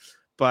know.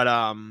 But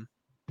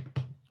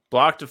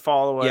block to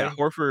fall away. Yeah,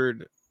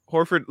 Horford.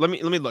 Let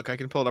me look. I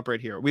can pull it up right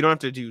here. We don't have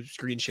to do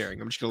screen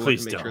sharing. I'm just gonna look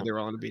and make sure they're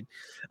all on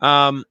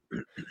Embiid.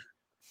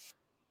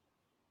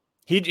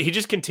 He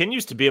just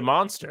continues to be a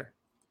monster.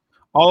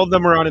 All of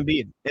them are on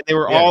Embiid, and they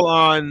were all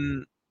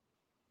on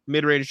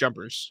mid-range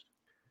jumpers.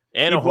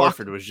 Anna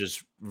Horford was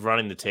just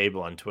running the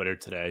table on Twitter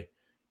today,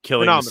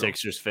 killing the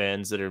Sixers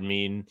fans that are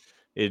mean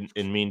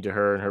to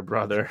her and her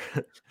brother.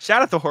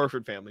 Shout out the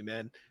Horford family,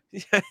 man.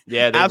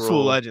 Yeah,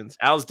 absolute legends.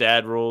 Al's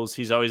dad rules.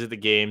 He's always at the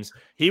games.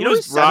 He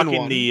was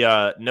rocking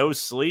the no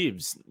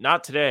sleeves.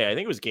 Not today. I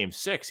think it was Game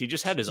 6. He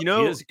just had his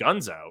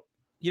guns out.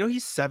 You know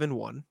he's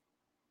 7'1".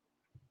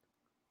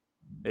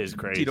 It is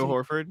crazy. Tito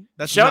Horford.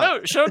 Shout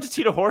out to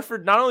Tito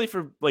Horford, not only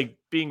for like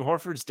being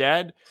Horford's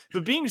dad,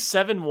 but being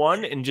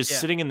 7'1" and just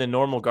sitting in the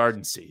normal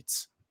garden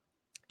seats.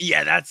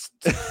 Yeah, that's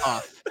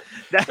tough.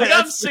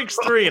 I'm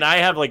 6'3" and I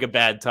have like a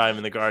bad time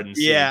in the garden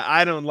seat. Yeah,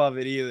 I don't love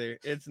it either.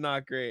 It's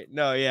not great.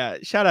 No, yeah.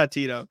 Shout out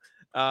Tito.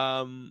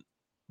 But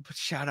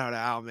shout out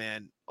Al,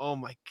 man. Oh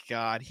my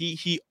God.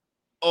 He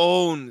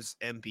owns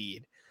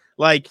Embiid.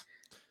 Like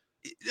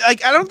I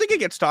don't think it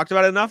gets talked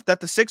about enough that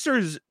the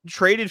Sixers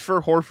traded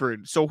for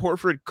Horford so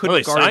Horford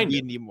couldn't guard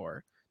Embiid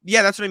anymore.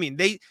 Yeah, that's what I mean.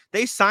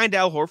 They signed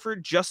Al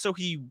Horford just so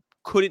he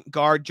couldn't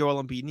guard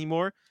Joel Embiid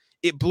anymore.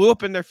 It blew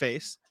up in their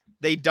face.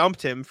 They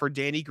dumped him for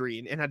Danny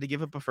Green and had to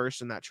give up a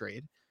first in that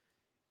trade.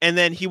 And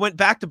then he went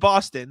back to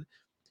Boston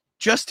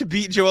just to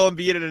beat Joel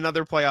Embiid in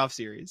another playoff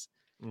series.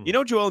 You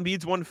know, Joel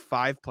Embiid's won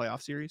 5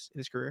 playoff series in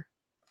his career.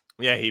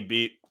 Yeah, he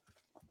beat.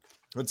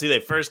 Let's see. They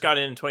first got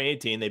in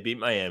 2018. They beat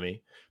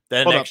Miami.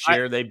 Then next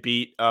year they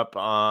beat up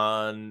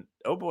on.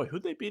 Oh boy,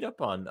 who'd they beat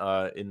up on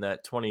in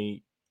that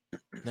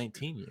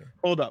 2019 year?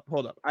 Hold up.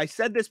 I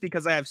said this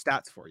because I have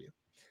stats for you.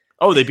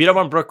 Oh, they beat up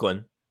on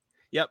Brooklyn.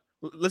 Yep.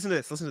 Listen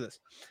to this.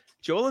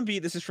 Joel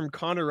Embiid, this is from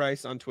Connor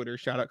Rice on Twitter.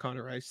 Shout out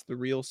Connor Rice, the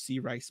real C.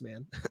 Rice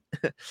man.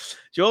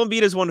 Joel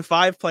Embiid has won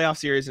 5 playoff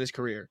series in his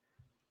career.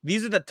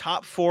 These are the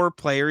top 4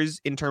 players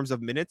in terms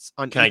of minutes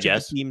on each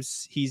of the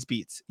teams he's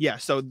beats. Yeah,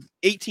 so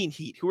 18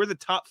 Heat. Who are the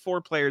top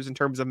 4 players in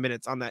terms of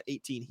minutes on that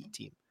 18 Heat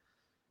team?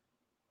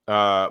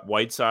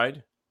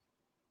 Whiteside?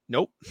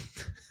 Nope.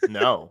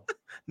 No.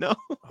 No.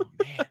 Oh,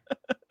 man.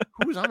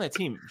 Who was on that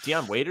team?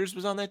 Deion Waiters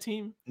was on that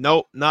team?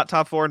 Nope, not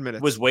top 4 in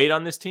minutes. Was Wade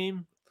on this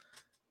team?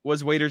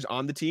 Was Waiters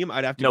on the team?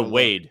 I'd have to. No,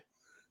 Wade. Look.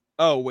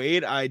 Oh,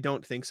 Wade? I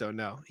don't think so.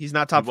 No, he's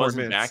not top 4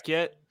 minutes. Back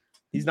yet?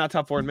 He's not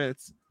top 4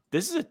 minutes.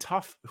 This is a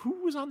tough.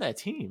 Who was on that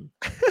team?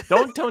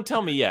 Don't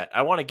tell me yet.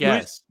 I want to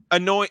guess.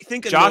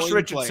 Josh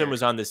Richardson player.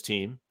 Was on this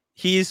team.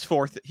 He's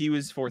 4th. He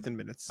was 4th in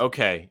minutes.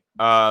 Okay.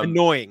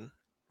 Annoying.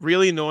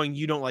 Really annoying.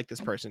 You don't like this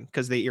person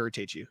because they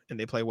irritate you and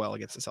they play well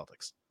against the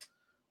Celtics.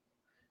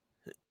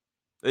 Are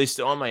they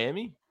still on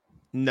Miami?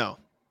 No.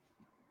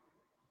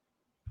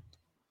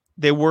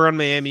 They were on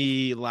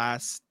Miami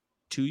last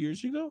 2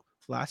 years ago.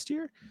 Last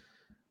year.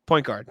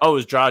 Point guard. Oh, it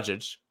was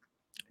Dragic.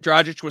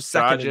 Dragic was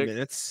second in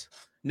minutes.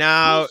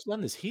 Now, who's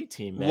on this Heat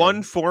team, man?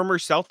 One former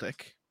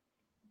Celtic.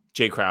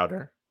 Jay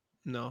Crowder.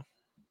 No.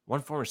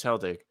 One former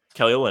Celtic.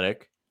 Kelly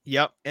Olynyk.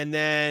 Yep. And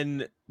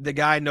then the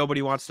guy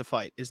nobody wants to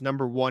fight is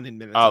number 1 in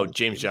minutes. Oh,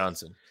 James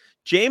Johnson.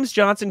 James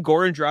Johnson,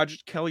 Goran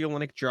Dragic, Kelly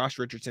Olynyk, Josh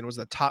Richardson was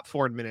the top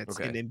 4 in minutes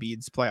in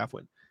Embiid's playoff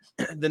win.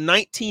 The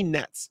 19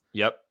 Nets.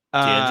 Yep.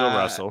 D'Angelo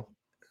Russell.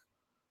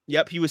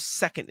 Yep, he was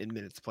second in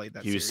minutes played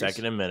that He was series.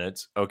 second in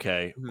minutes.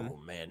 Okay. Mhm. Oh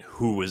man,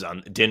 who was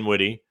on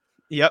Dinwiddie?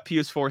 Yep, he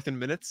was fourth in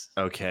minutes.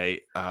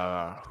 Okay.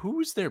 Who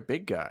was their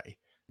big guy?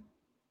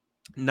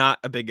 Not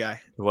a big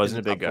guy. It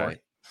wasn't in a the big top four.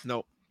 guy.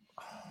 Nope.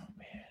 Oh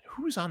man,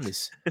 who was on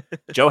this?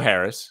 Joe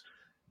Harris.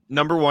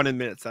 Number 1 in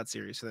minutes that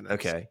series for the Nets.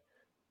 Okay.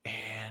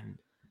 And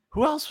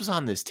who else was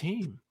on this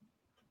team?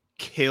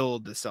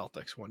 Killed the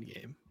Celtics one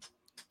game.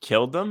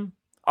 Killed them?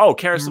 Oh,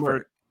 Karis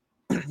LeVert.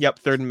 Yep,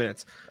 third in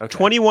minutes. Okay.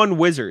 21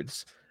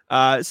 Wizards.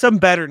 Some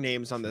better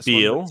names on this one,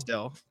 Beal. but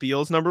still.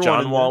 Beal's number 1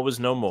 John in Wall there. was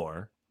no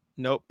more.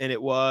 Nope, and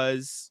it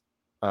was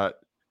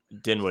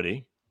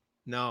Dinwiddie.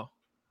 no.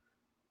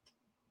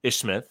 Ish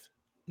Smith.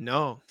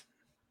 No.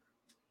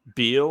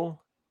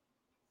 Beal.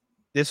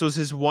 This was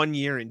his 1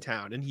 year in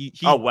town, and he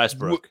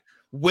Westbrook.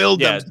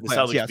 willed Yeah, them to the playoffs.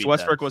 Celtics Yes, beat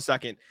Westbrook them. was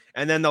second,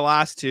 and then the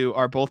last two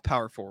are both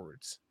power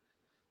forwards.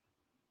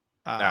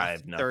 I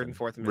have Third nothing. and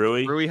fourth.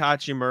 Rui? Rui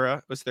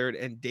Hachimura was third,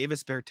 and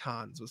Davis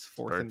Bertans was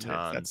fourth in minutes that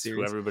Bertans, who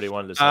series. everybody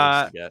wanted the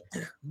Celtics to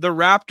get. The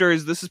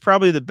Raptors. This is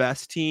probably the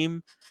best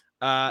team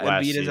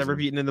Embiid has ever season.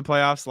 beaten in the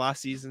playoffs.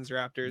 Last season's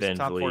Raptors, Van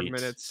top 4 Vliet,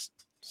 minutes.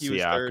 He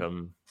was third.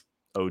 Siakam,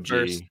 OG.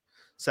 First,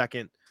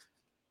 second.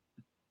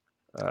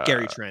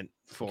 Gary Trent,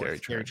 fourth. Gary Gary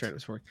Trent. Trent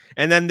was fourth.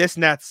 And then this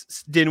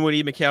Nets,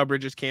 Dinwiddie, Mikal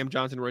Bridges, Cam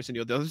Johnson, Royce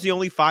O'Neal. Those are the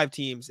only 5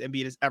 teams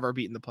Embiid has ever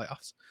beaten in the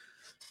playoffs.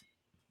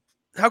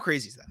 How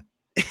crazy is that?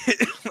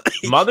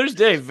 Mother's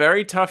Day,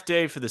 very tough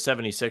day for the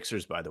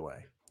 76ers, by the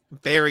way.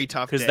 Very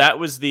tough Because day. that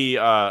was the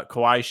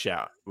Kawhi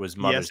shot was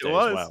Mother's Yes, it Day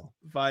was. as well.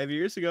 5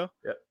 years ago.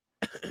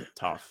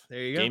 Tough. There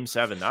you go. Game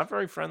 7, not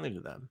very friendly to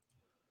them.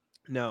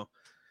 No.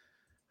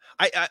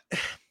 I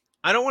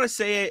don't want to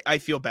say I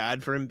feel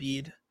bad for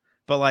Embiid,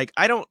 but like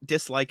I don't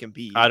dislike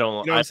Embiid. I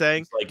don't. You know what I'm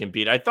saying? Like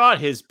Embiid. I thought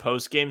his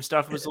post game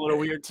stuff was a little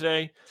weird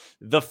today.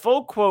 The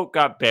full quote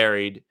got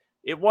buried.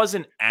 It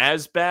wasn't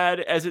as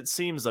bad as it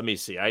seems. Let me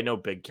see. I know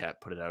Big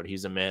Cat put it out.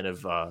 He's a man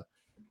of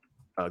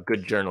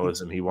good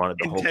journalism. He wanted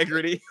the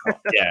Integrity. whole.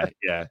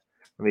 Yeah.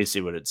 Let me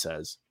see what it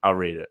says. I'll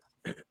read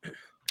it.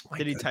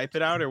 Did he type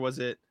it out or was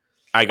it?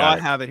 I got I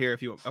it. have it here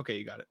if you want. Okay,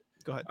 you got it.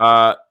 Go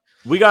ahead.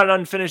 We got an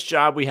unfinished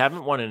job. We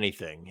haven't won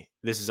anything.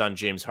 This is on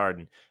James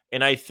Harden.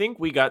 And I think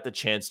we got the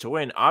chance to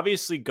win.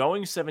 Obviously,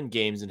 going 7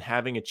 games and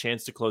having a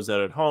chance to close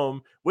out at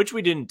home, which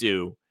we didn't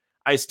do,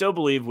 I still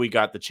believe we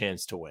got the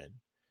chance to win.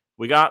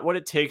 We got what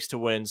it takes to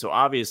win. So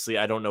obviously,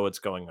 I don't know what's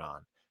going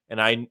on.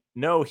 And I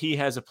know he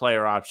has a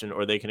player option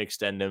or they can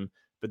extend him,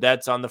 but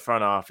that's on the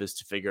front office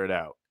to figure it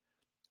out.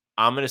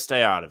 I'm going to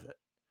stay out of it.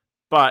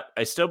 But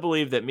I still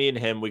believe that me and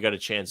him, we got a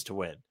chance to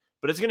win.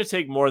 But it's going to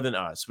take more than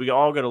us. We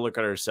all got to look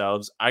at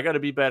ourselves. I got to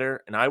be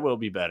better, and I will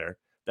be better.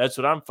 That's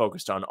what I'm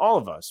focused on. All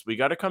of us. We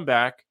got to come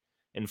back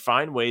and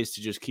find ways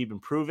to just keep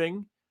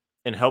improving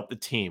and help the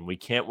team. We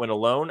can't win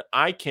alone.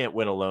 I can't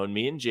win alone.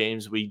 Me and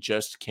James, we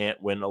just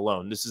can't win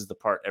alone. This is the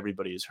part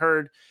everybody has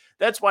heard.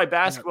 That's why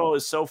basketball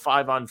is so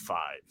 5-on-5.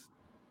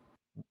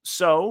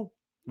 So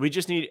we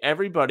just need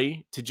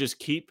everybody to just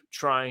keep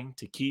trying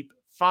to keep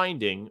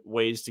finding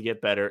ways to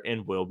get better,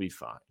 and we'll be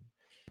fine.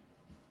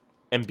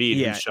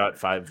 Embiid, who shot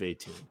 5 of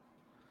 18.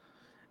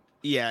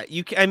 Yeah,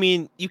 you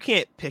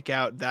can't pick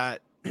out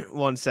that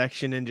one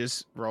section and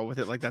just roll with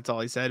it like that's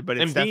all he said, but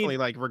it's definitely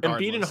like regardless.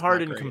 Embiid and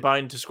Harden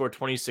combined to score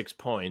 26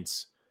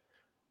 points.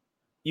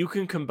 You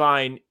can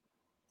combine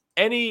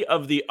any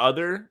of the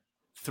other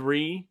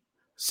 3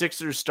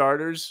 Sixers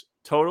starters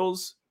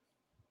totals,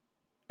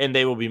 and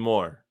they will be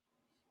more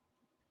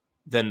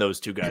than those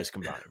 2 guys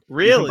combined.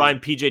 Really? You combine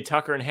PJ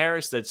Tucker and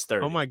Harris, that's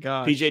 30. Oh my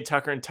god. PJ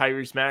Tucker and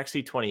Tyrese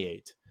Maxey,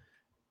 28.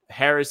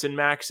 Harris and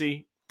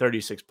Maxey,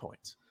 36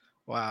 points.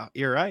 Wow,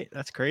 you're right.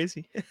 That's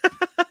crazy.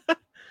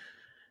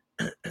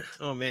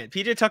 Oh man,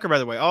 PJ Tucker, by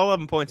the way, all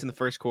 11 points in the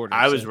first quarter.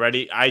 I was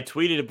ready. I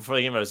tweeted it before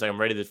the game. I was like, I'm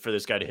ready for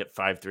this guy to hit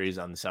 5 threes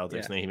on the Celtics. Yeah.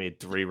 And then he made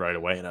 3 right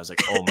away. And I was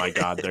like, oh my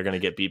God, they're going to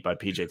get beat by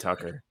PJ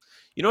Tucker.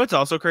 You know what's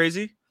also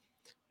crazy?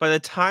 By the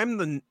time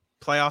the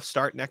playoffs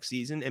start next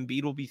season,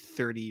 Embiid will be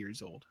 30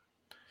 years old.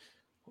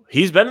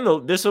 He's been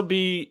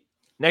in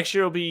next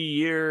year will be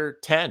year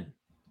 10.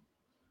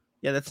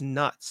 Yeah, that's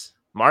nuts.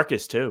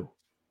 Marcus too.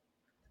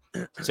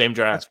 Same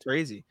draft. That's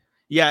crazy.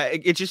 Yeah,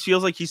 it just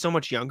feels like he's so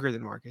much younger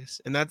than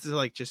Marcus. And that's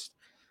like just,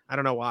 I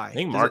don't know why. I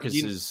think Marcus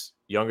is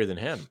younger than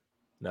him.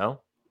 No?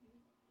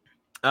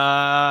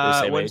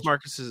 When's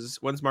Marcus's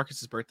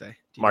birthday?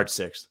 March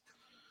 6th.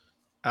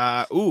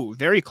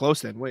 Very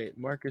close then. Wait,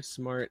 Marcus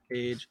Smart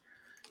age.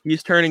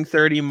 He's turning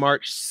 30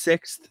 March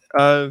 6th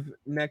of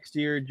next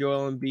year.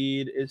 Joel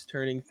Embiid is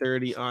turning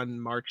 30 on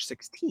March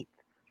 16th.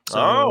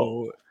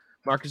 So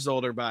Marcus is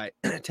older by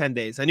 10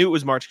 days. I knew it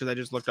was March because I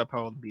just looked up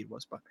how old Embiid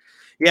was. But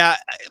yeah,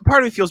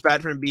 part of me feels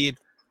bad for Embiid.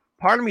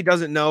 Part of me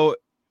doesn't know.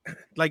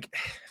 Like,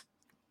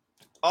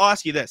 I'll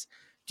ask you this.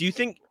 Do you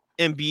think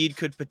Embiid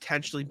could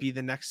potentially be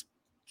the next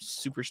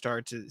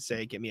superstar to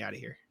say, get me out of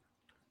here?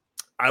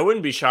 I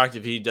wouldn't be shocked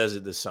if he does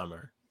it this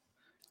summer.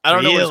 I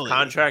don't know what his Really?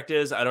 contract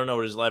is. I don't know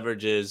what his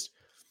leverage is.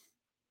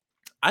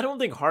 I don't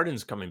think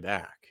Harden's coming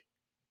back.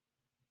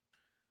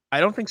 I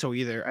don't think so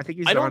either. I think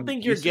he's I don't on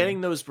think you're Houston.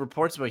 getting those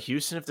reports about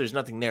Houston if there's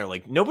nothing there.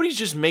 Like, nobody's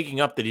just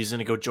making up that he's going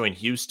to go join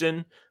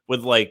Houston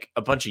with like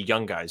a bunch of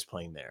young guys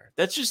playing there.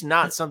 That's just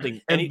not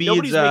something.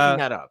 Nobody's making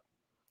that up.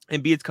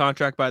 Embiid's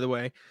contract, by the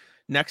way,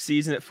 next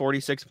season at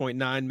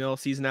 46.9 mil.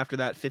 Season after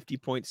that,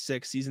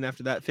 50.6. Season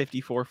after that,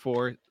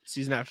 54.4.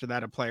 Season after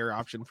that, a player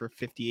option for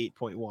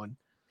 58.1.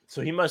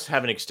 So he must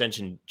have an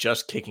extension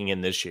just kicking in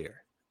this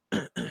year.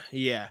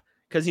 Yeah,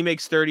 because he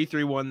makes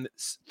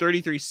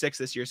 33.6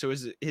 this year. So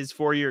his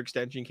 4-year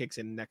extension kicks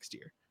in next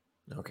year.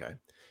 Okay.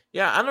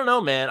 Yeah, I don't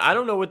know, man. I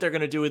don't know what they're going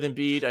to do with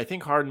Embiid. I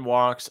think Harden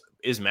walks.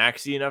 Is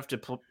Maxey enough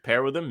to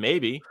pair with him?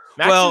 Maybe.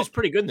 Maxey was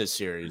pretty good in this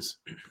series.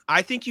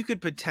 I think you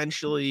could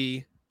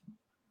potentially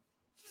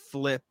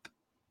flip.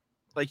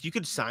 Like, you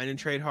could sign and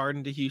trade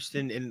Harden to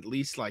Houston, and at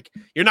least, like,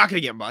 you're not going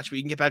to get much, but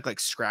you can get back, like,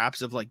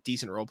 scraps of, like,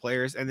 decent role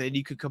players, and then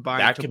you could combine.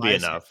 That could be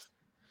enough.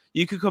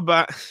 You could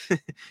combine.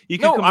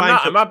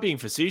 I'm not being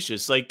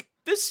facetious. Like,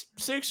 this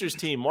Sixers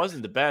team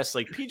wasn't the best.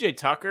 Like, PJ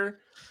Tucker,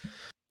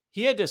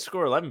 he had to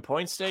score 11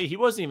 points today. He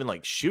wasn't even,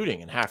 like,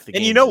 shooting in half the game.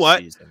 And you know this what?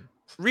 Season.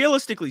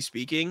 Realistically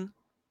speaking,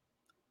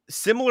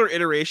 similar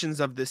iterations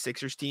of the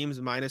Sixers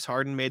teams minus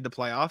Harden made the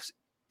playoffs,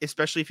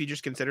 especially if you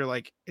just consider,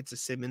 like, it's a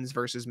Simmons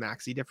versus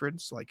Maxey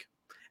difference. Like,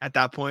 at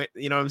that point,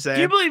 you know what I'm saying?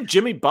 Can you believe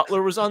Jimmy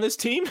Butler was on this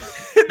team?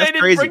 They didn't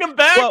crazy. Bring him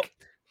back? Well,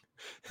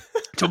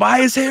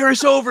 Tobias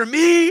Harris over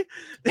me.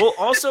 Well,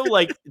 also,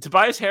 like,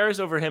 Tobias Harris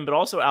over him, but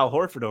also Al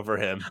Horford over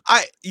him.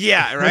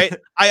 Right.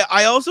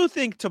 I also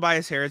think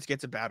Tobias Harris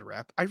gets a bad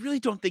rep. I really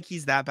don't think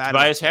he's that bad.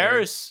 Tobias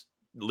Harris,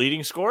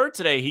 leading scorer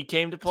today, he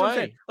came to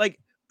play. Like,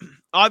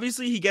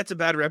 obviously he gets a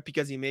bad rep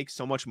because he makes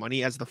so much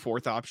money as the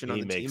fourth option on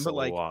the team. He makes a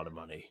lot of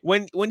money.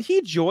 When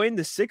he joined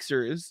the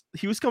Sixers,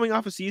 he was coming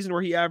off a season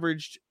where he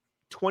averaged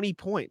 20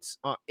 points,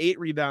 8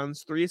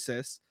 rebounds, 3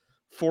 assists,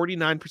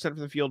 49% from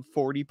the field,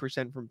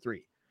 40% from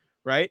 3,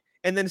 right?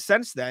 And then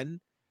since then,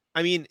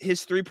 I mean,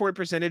 his 3-point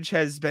percentage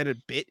has been a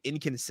bit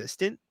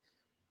inconsistent,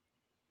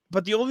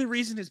 but the only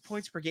reason his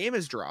points per game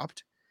has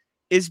dropped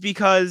is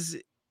because,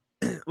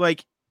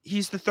 like,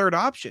 he's the third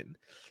option.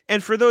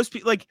 And for those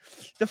people, like,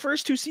 the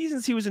first 2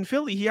 seasons he was in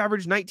Philly, he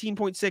averaged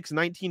 19.6,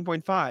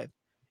 19.5.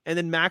 And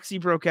then Maxey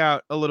broke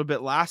out a little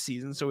bit last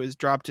season, so it's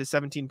dropped to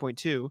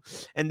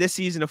 17.2. And this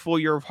season, a full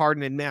year of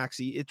Harden and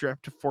Maxey, it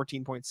dropped to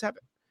 14.7.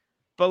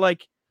 But,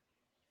 like,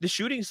 the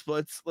shooting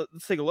splits,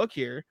 let's take a look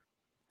here.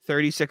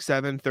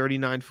 36-7,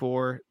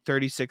 39-4,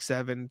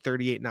 36-7,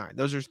 38-9.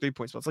 Those are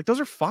 3-point splits. Like,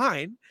 those are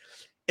fine.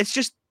 It's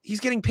just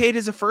he's getting paid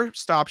as a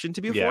first option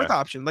to be a fourth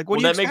option. Like, what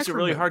do you expect that makes it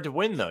really hard to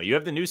win, though. You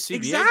have the new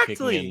CBA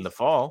kicking in the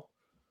fall.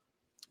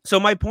 So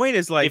my point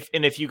is, like,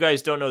 if you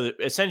guys don't know, that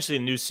essentially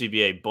the new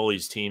CBA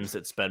bullies teams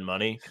that spend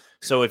money.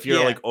 So if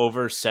you're like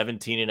over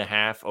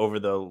 17.5 over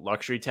the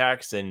luxury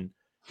tax, then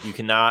you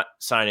cannot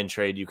sign and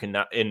trade. You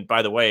cannot. And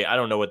by the way, I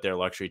don't know what their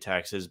luxury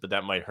tax is, but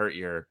that might hurt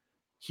your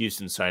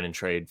Houston sign and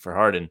trade for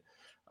Harden.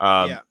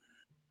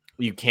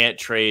 You can't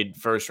trade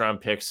first round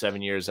picks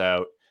 7 years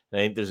out.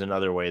 And I think there's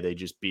another way they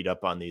just beat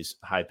up on these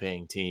high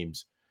paying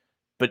teams.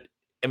 But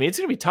I mean, it's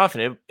going to be tough.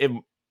 And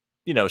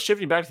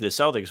shifting back to the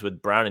Celtics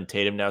with Brown and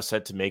Tatum now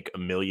set to make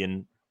 $1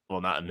 million. Well,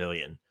 not $1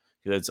 million.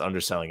 That's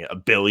underselling it.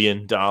 $1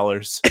 billion. I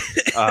was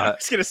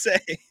gonna say,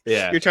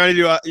 you're trying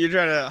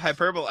to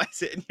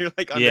hyperbolize it, and you're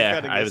like,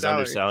 I was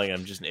underselling.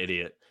 I'm just an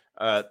idiot.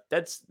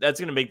 That's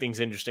gonna make things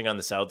interesting on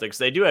the Celtics.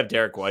 They do have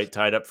Derek White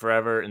tied up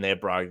forever, and they have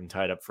Brogdon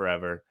tied up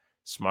forever.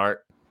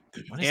 Smart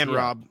and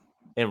Rob.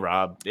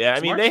 Yeah, I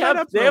mean they have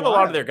a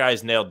lot of their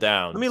guys nailed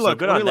down. Let me look. So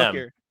good on them.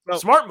 Here. Well,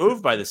 smart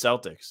move by the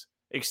Celtics,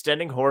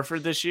 extending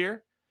Horford this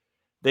year.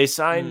 They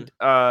signed.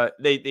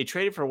 They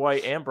traded for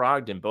White and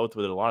Brogdon, both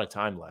with a lot of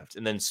time left,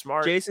 and then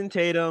Smart. Jayson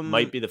Tatum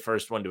might be the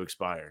first one to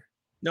expire.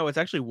 No, it's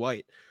actually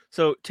White.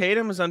 So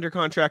Tatum is under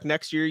contract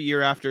next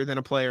year after, then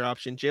a player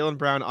option. Jaylen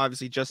Brown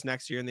obviously just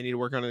next year, and they need to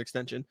work on an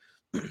extension.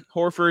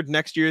 Horford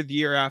next year, the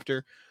year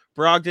after.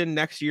 Brogdon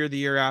next year, the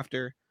year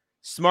after.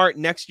 Smart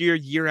next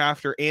year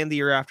after, and the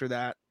year after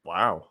that.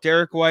 Wow.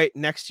 Derek White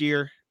next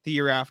year, the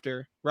year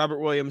after. Robert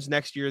Williams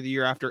next year, the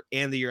year after,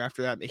 and the year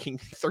after that, making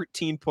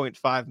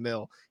 $13.5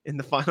 million in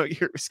the final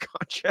year of his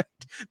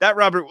contract. That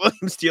Robert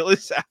Williams deal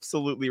is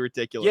absolutely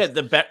ridiculous. Yeah,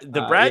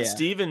 the Brad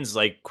Stevens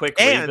like quick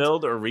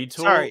rebuild or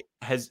retool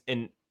has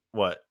in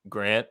what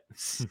Grant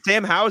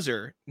Sam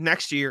Hauser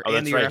next year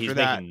and the year after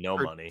that. No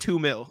money,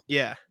 $2 million.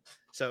 Yeah,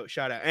 so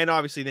shout out, and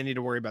obviously they need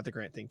to worry about the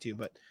Grant thing too.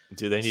 But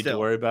do they need to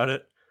worry about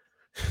it?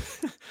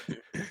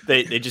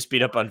 they just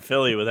beat up on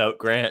Philly without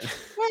Grant.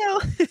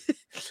 Well,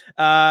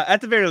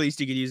 at the very least,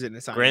 you could use it in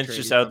a sign. Grant's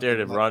just out there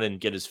to run and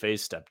get his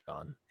face stepped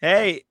on.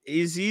 Hey,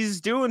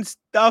 he's doing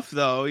stuff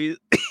though.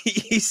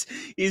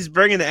 He's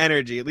bringing the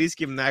energy. At least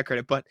give him that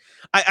credit. But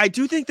I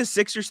do think the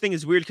Sixers thing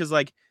is weird because,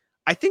 like,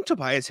 I think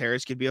Tobias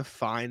Harris could be a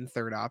fine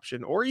third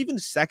option or even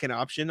second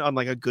option on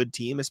like a good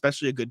team,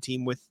 especially a good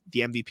team with the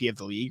MVP of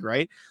the league,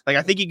 right? Like,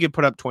 I think he could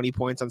put up 20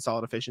 points on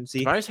solid efficiency.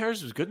 Tobias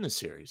Harris was good in this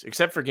series,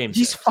 except for game 6.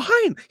 He's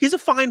fine. He's a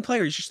fine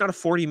player. He's just not a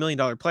 $40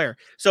 million player.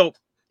 So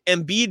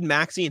Embiid,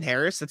 Maxey, and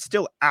Harris, that's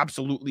still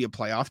absolutely a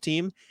playoff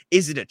team.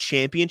 Is it a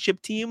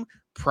championship team?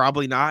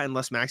 Probably not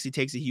unless Maxey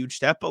takes a huge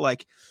step. But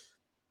like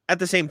at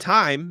the same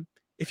time,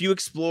 if you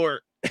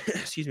explore,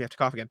 excuse me, I have to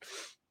cough again.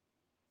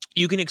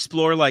 You can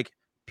explore like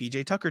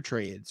PJ Tucker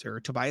trades or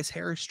Tobias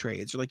Harris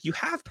trades, or like you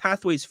have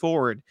pathways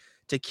forward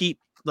to keep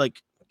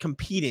like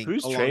competing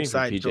Who's trading for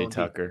alongside Joel PJ Embiid.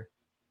 Tucker?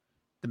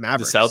 The The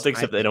Mavericks.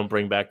 Celtics, if they don't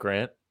bring back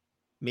Grant.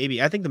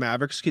 Maybe I think the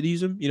Mavericks could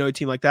use him. You know, a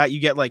team like that. You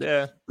get like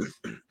Yeah.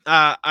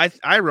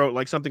 I wrote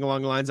like something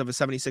along the lines of a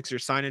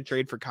 76ers sign and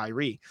trade for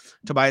Kyrie.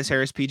 Tobias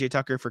Harris, PJ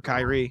Tucker for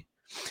Kyrie.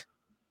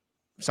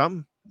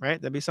 Something, right?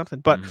 That'd be something.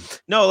 But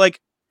no, like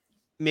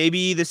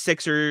maybe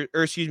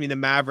the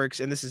Mavericks,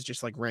 and this is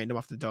just like random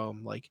off the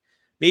dome. Like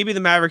maybe the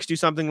Mavericks do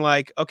something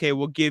like, okay,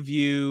 we'll give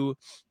you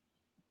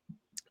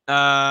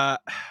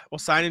we'll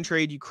sign and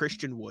trade you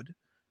Christian Wood,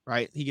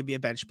 right? He could be a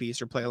bench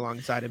piece or play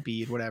alongside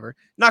Embiid, whatever.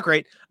 Not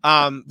great.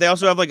 They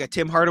also have like a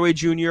Tim Hardaway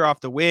Jr.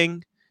 off the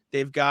wing.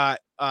 They've got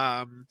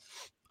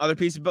other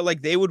pieces, but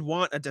like they would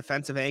want a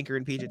defensive anchor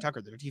in PJ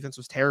Tucker. Their defense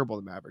was terrible,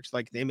 the Mavericks.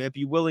 Like they might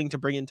be willing to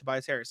bring in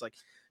Tobias Harris. Like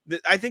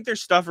I think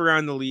there's stuff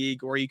around the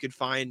league where you could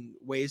find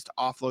ways to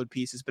offload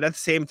pieces, but at the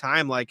same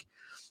time, like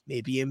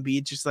maybe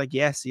Embiid just like,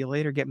 yeah, see you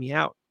later, get me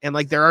out. And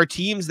like there are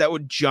teams that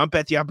would jump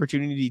at the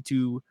opportunity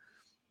to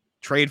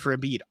trade for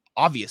Embiid,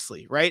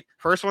 obviously, right?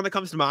 First one that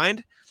comes to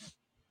mind,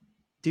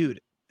 dude,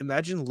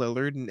 imagine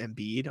Lillard and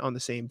Embiid on the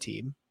same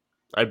team.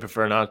 I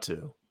prefer not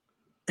to.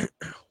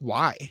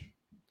 Why?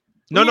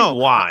 No.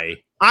 Why?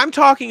 I'm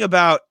talking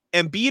about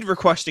Embiid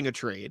requesting a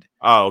trade.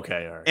 Oh,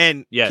 okay. All right.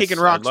 And Yes, kicking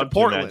I'd rocks love in to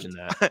Portland.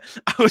 imagine that.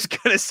 I was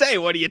going to say,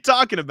 what are you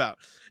talking about?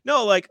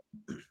 No, like,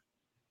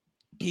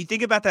 you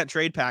think about that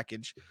trade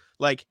package,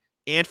 like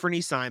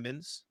Anthony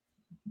Simons,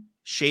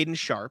 Shaden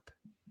Sharp,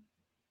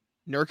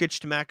 Nurkic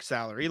to max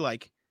salary,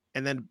 like,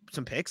 and then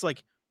some picks.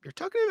 Like, you're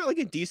talking about like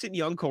a decent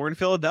young core in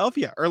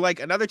Philadelphia, or like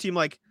another team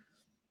like,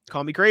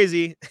 call me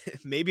crazy,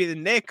 maybe the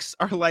Knicks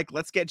are like,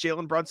 let's get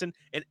Jalen Brunson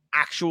an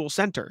actual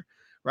center,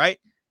 right?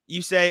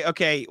 You say,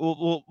 okay,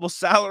 we'll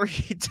salary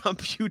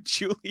dump you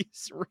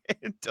Julius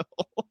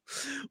Randle.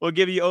 We'll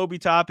give you Obi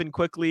Toppin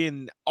quickly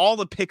and all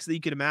the picks that you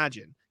could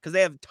imagine because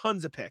they have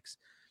tons of picks.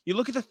 You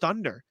look at the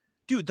Thunder.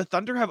 Dude, the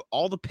Thunder have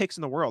all the picks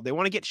in the world. They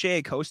want to get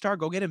Shea Kostar,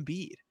 go get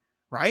Embiid,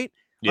 right?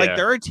 Yeah. Like,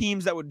 there are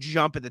teams that would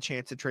jump at the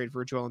chance to trade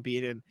for Joel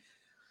Embiid, and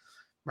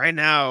right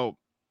now,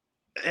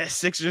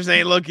 Sixers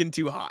ain't looking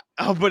too hot.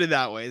 I'll put it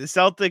that way. The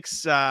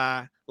Celtics,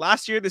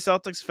 last year, the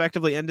Celtics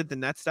effectively ended the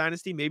Nets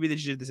dynasty. Maybe they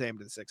did the same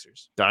to the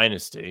Sixers.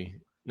 Dynasty.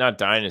 Not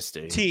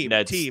dynasty.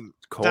 Nets Team.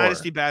 core.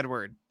 Dynasty, bad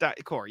word.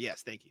 Core,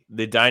 yes, thank you.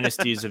 The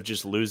dynasties of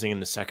just losing in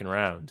the second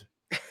round.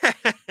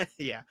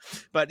 Yeah.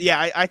 But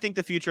yeah, I think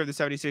the future of the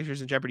 76ers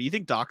is in jeopardy. You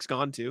think Doc's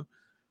gone too?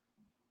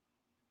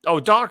 Oh,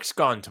 Doc's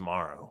gone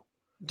tomorrow.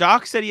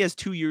 Doc said he has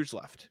 2 years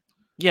left.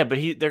 Yeah, but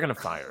they're gonna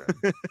fire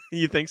him.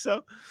 You think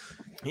so?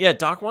 Yeah,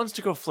 Doc wants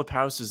to go flip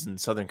houses in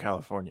Southern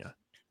California.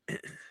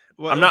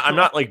 Well, I'm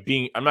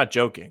not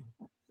joking.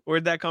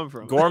 Where'd that come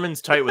from?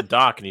 Gorman's tight with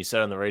Doc, and he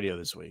said on the radio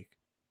this week.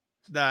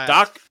 That's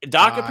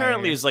Doc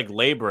apparently fire. is like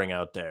laboring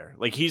out there.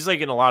 Like he's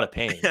like in a lot of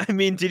pain. I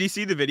mean, did you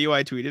see the video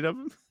I tweeted of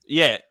him?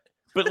 Yeah.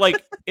 But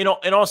like in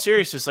all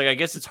seriousness, like I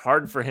guess it's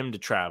hard for him to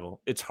travel.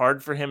 It's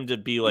hard for him to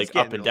be like up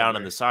getting and down on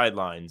older. the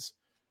sidelines.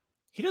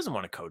 He doesn't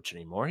want to coach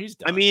anymore. He's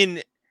done. I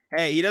mean,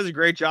 hey, he does a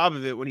great job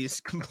of it when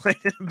he's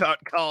complaining about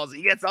calls.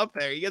 He gets up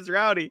there. He gets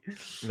rowdy.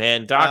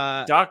 Man,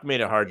 Doc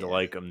made it hard to yeah.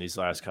 like him these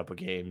last couple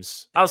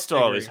games. I'll still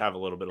I always agree. have a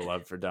little bit of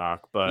love for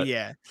Doc, but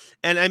Yeah.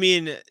 And I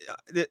mean,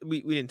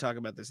 we didn't talk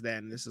about this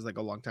then. This is like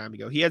a long time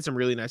ago. He had some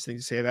really nice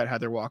things to say about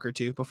Heather Walker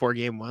too before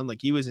game one.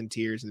 Like he was in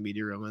tears in the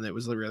media room and it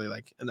was really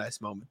like a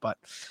nice moment. But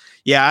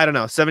yeah, I don't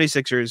know.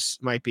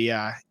 76ers might be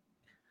a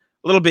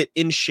little bit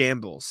in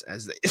shambles,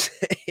 as they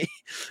say,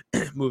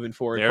 moving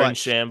forward. they're But in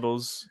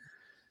shambles.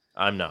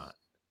 I'm not.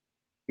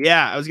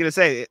 yeah, I was going to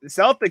say the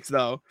Celtics,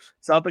 though.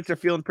 Celtics are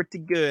feeling pretty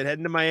good.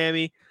 Heading to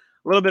Miami.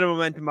 A little bit of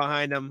momentum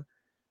behind them.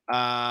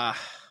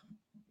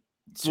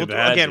 It's too Well,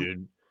 bad, again-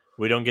 dude.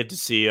 We don't get to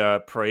see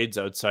parades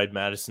outside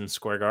Madison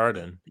Square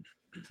Garden.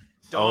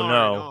 Oh, Darn,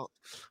 no.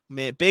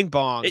 Man, bing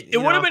bong. It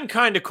would have been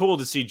kind of cool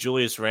to see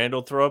Julius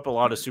Randle throw up a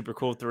lot of super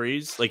cool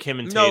threes. Like him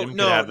and No, Tatum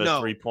could have a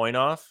 3-point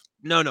off.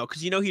 No,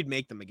 because he'd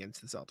make them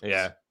against the Celtics.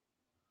 Yeah.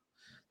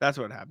 That's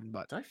what happened.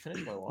 But Did I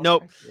finish my water?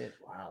 Nope. I did.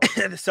 Wow.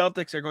 the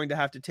Celtics are going to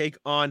have to take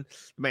on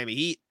the Miami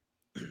Heat.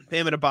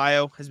 Bam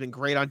Adebayo has been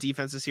great on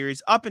defense this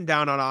series, up and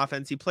down on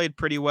offense. He played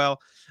pretty well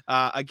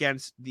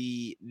against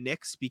the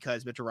Knicks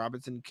because Mitchell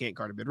Robinson can't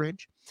guard a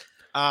mid-range.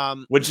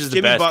 Which is the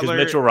Jimmy best because Butler-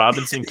 Mitchell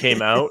Robinson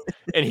came out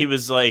and he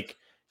was like,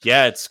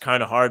 yeah, it's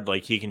kind of hard.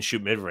 Like he can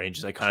shoot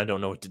mid-range. I kind of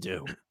don't know what to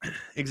do.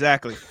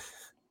 Exactly.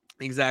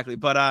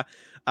 But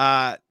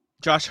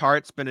Josh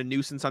Hart's been a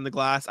nuisance on the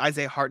glass.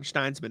 Isaiah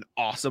Hartenstein's been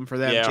awesome for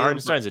them. Yeah, Jalen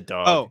Hartenstein's a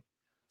dog. Oh,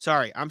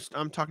 sorry. I'm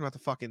talking about the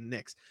fucking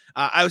Knicks.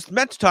 I was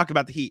meant to talk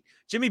about the Heat.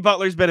 Jimmy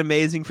Butler's been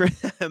amazing for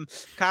them.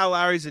 Kyle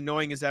Lowry's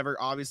annoying as ever.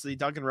 Obviously,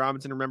 Duncan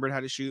Robinson remembered how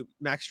to shoot.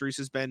 Max Strus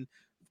has been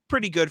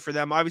pretty good for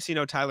them. Obviously,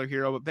 no Tyler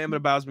Hero, but Bam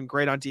Adebayo's been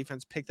great on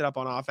defense, picked it up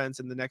on offense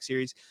in the next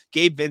series.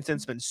 Gabe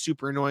Vincent's been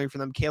super annoying for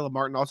them. Caleb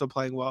Martin also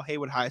playing well.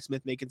 Haywood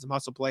Highsmith making some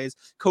hustle plays.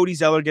 Cody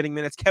Zeller getting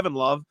minutes. Kevin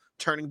Love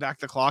turning back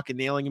the clock and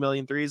nailing a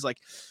million threes. Like,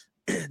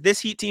 this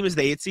Heat team is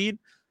the 8th seed,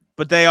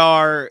 but they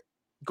are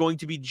going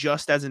to be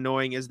just as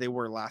annoying as they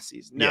were last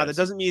season. Now, that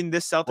doesn't mean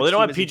this Celtics Well, they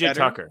don't have team isn't PJ better.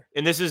 Tucker,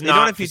 and this is They don't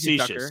not have PJ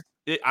facetious.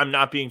 I'm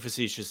not being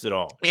facetious at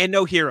all. And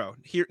no Hero.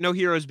 No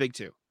Hero is big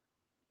too.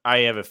 I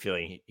have a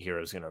feeling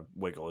Hero's going to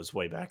wiggle his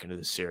way back into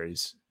the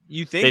series.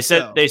 You think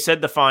they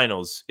said the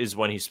finals is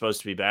when he's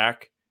supposed to be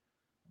back,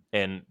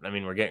 and I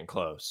mean we're getting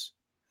close.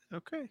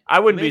 Okay, I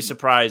wouldn't be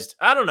surprised.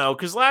 I don't know,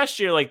 because last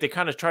year like they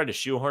kind of tried to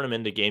shoehorn him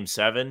into Game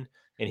 7,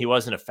 and he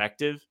wasn't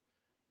effective.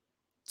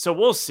 So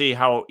we'll see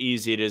how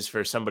easy it is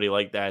for somebody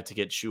like that to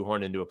get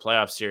shoehorned into a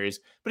playoff series.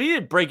 But he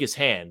didn't break his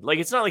hand. Like,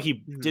 it's not like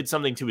he did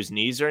something to his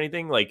knees or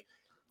anything. Like,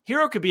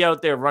 Hero could be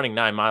out there running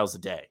 9 miles a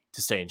day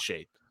to stay in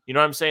shape. You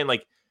know what I'm saying?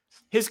 Like,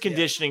 his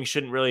conditioning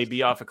shouldn't really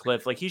be off a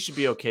cliff. Like, he should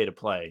be okay to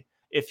play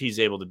if he's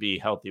able to be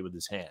healthy with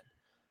his hand.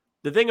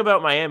 The thing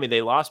about Miami,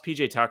 they lost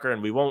PJ Tucker,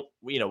 and we won't,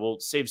 we'll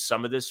save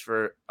some of this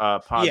for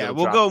pod. Yeah,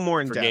 we'll go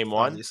more in for depth, Game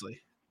 1. Obviously.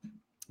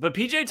 But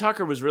PJ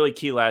Tucker was really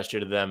key last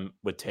year to them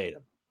with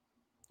Tatum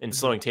and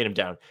slowing Tatum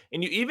down.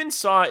 And you even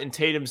saw it in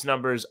Tatum's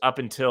numbers up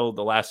until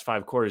the last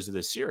 5 quarters of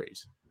this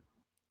series.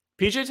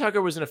 PJ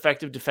Tucker was an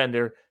effective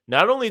defender,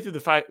 not only through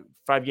the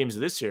five games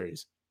of this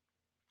series,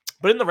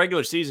 but in the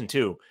regular season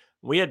too.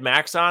 We had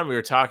Max on. We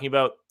were talking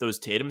about those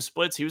Tatum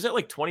splits. He was at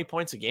like 20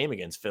 points a game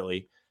against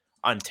Philly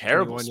on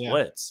terrible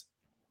splits.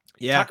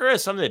 Yeah. Tucker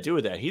has something to do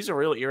with that. He's a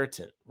real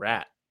irritant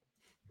rat.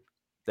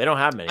 They don't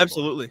have many.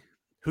 Absolutely.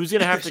 Who's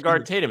going to have to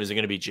guard Tatum? Is it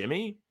going to be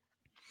Jimmy?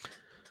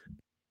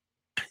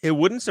 It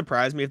wouldn't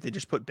surprise me if they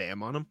just put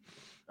Bam on him.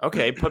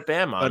 Okay, put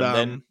Bam on him.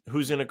 Then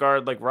who's going to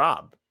guard like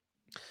Rob?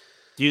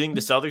 Do you think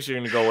the Celtics are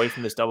going to go away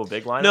from this double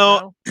big lineup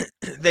now?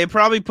 They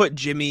probably put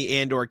Jimmy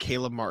and or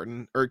Caleb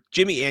Martin, or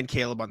Jimmy and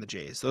Caleb on the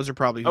Jays. Those are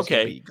probably who's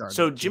okay. Be guarding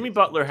so Jimmy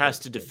Butler has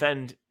to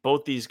defend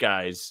both these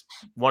guys,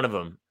 one of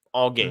them,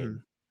 all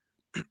game.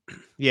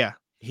 Yeah.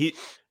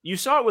 You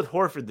saw it with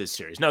Horford this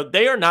series. Now,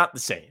 they are not the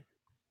same.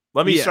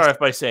 Let me start off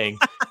by saying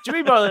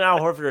Jimmy Butler and Al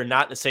Horford are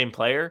not the same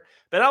player,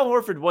 but Al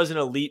Horford was an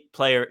elite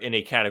player in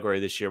a category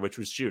this year, which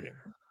was shooting.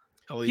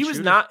 He was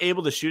not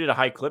able to shoot at a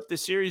high clip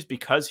this series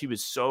because he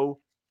was so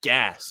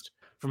gassed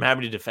from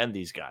having to defend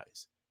these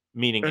guys,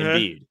 meaning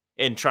Embiid,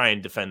 and try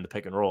and defend the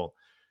pick and roll.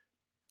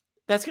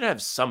 That's going to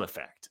have some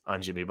effect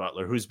on Jimmy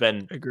Butler, who's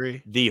been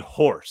the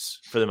horse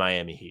for the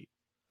Miami Heat.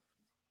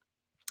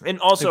 And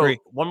also,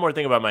 one more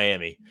thing about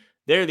Miami.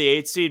 They're the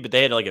 8th seed, but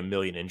they had like a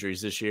million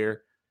injuries this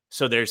year.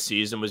 So their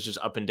season was just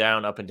up and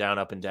down, up and down,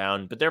 up and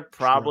down. But they're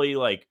probably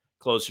like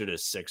closer to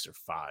 6 or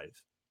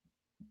 5.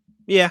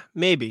 Yeah,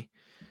 maybe.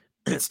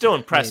 It's still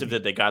impressive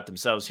that they got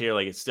themselves here.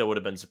 Like, it still would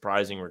have been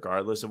surprising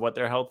regardless of what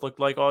their health looked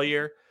like all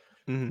year.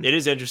 It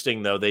is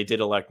interesting, though. They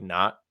did elect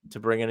not to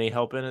bring any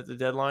help in at the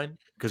deadline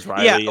because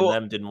Riley and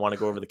them didn't want to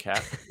go over the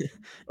cap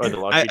or the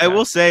luxury I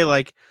will say,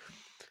 like,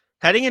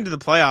 heading into the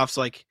playoffs,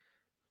 like,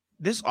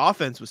 this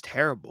offense was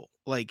terrible.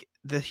 Like,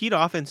 the Heat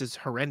offense is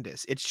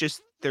horrendous. It's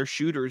just their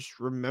shooters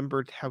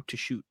remembered how to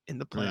shoot in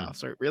the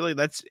playoffs. Right? Really,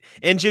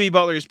 and Jimmy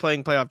Butler is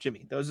playing playoff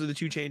Jimmy. Those are the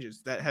two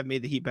changes that have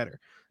made the Heat better,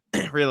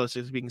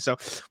 realistically speaking. So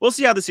we'll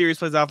see how the series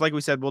plays off. Like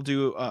we said, we'll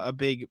do a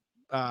big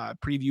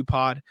preview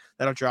pod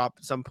that'll drop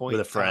at some point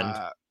with a friend.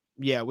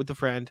 With a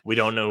friend. We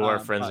don't know who our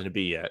friend's going to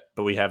be yet,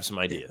 but we have some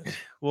ideas.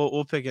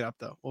 We'll pick it up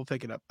though. We'll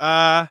pick it up.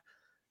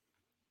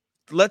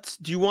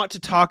 Do you want to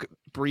talk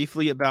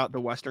briefly about the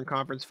Western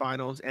Conference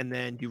Finals and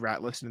then do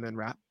rat list and then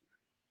wrap?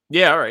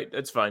 Yeah, all right,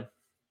 that's fine.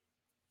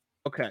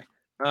 Okay.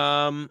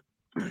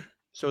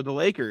 So the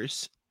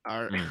Lakers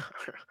are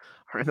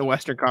in the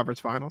Western Conference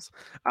Finals.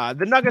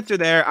 The Nuggets are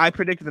there. I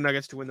predicted the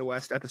Nuggets to win the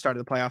West at the start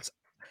of the playoffs.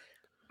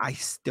 I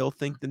still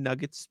think the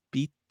Nuggets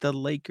beat the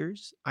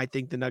Lakers. I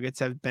think the Nuggets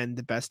have been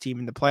the best team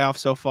in the playoffs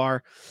so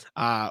far,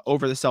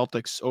 over the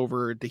Celtics,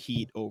 over the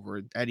Heat,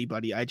 over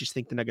anybody. I just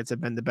think the Nuggets have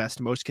been the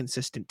best, most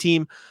consistent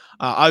team.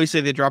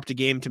 Obviously, they dropped a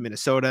game to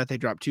Minnesota. They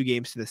dropped 2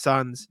 games to the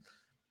Suns.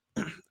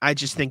 I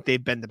just think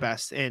they've been the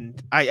best.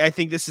 And I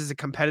think this is a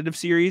competitive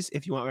series.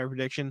 If you want my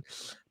prediction,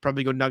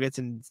 probably go Nuggets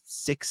in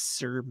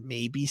 6 or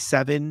maybe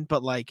 7.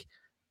 But like,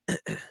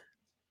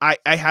 I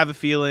have a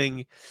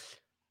feeling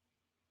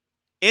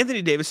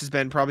Anthony Davis has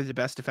been probably the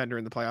best defender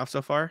in the playoffs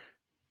so far,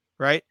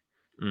 right?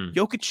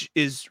 Jokic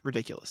is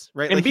ridiculous,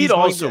 right? Embiid like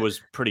also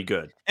was pretty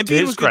good.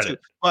 Embiid was good too.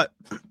 But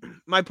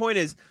my point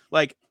is,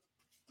 like,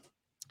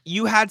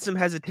 you had some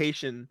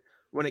hesitation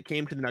when it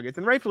came to the Nuggets,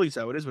 and rightfully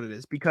so. It is what it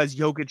is, because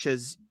Jokic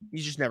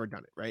he's just never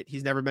done it, right?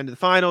 He's never been to the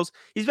finals.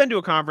 He's been to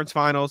a conference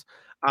finals.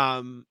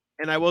 And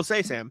I will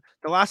say, Sam,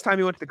 the last time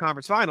he went to the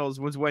conference finals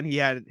was when he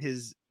had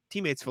his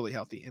teammates fully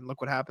healthy. And look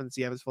what happens.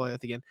 He has fully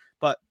healthy again.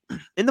 But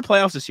in the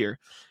playoffs this year,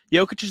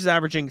 Jokic is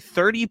averaging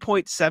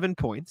 30.7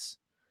 points,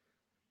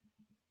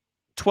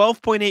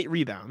 12.8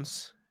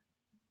 rebounds,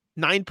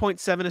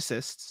 9.7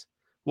 assists,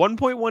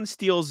 1.1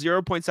 steals,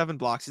 0.7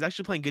 blocks. He's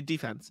actually playing good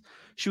defense,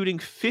 shooting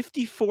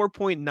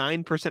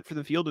 54.9% from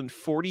the field and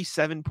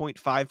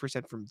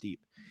 47.5% from deep.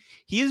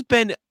 He has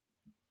been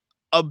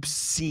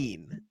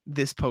obscene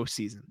this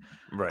postseason.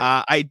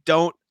 Right.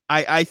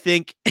 I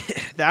think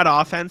that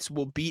offense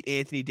will beat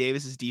Anthony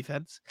Davis's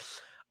defense.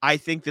 I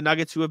think the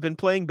Nuggets, who have been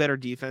playing better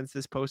defense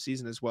this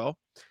postseason as well,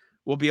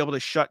 will be able to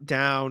shut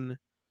down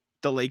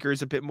the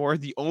Lakers a bit more.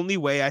 The only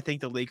way I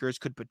think the Lakers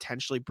could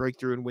potentially break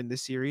through and win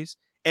this series,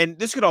 and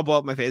this could all blow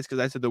up my face because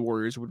I said the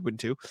Warriors would win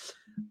too,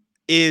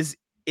 is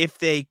if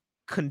they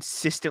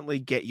consistently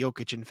get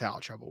Jokic in foul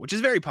trouble, which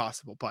is very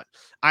possible, but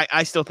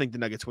I still think the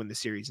Nuggets win the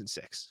series in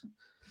 6.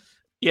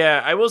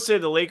 Yeah, I will say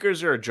the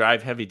Lakers are a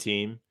drive-heavy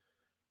team.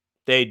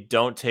 They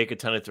don't take a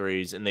ton of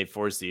threes, and they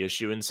force the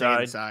issue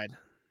inside.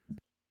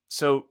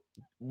 So,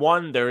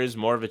 one, there is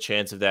more of a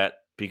chance of that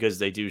because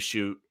they do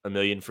shoot a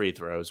million free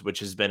throws, which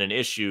has been an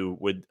issue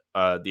with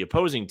the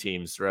opposing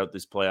teams throughout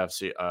this playoff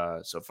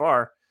so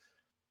far.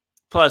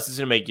 Plus, it's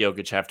going to make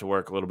Jokic have to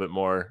work a little bit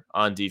more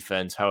on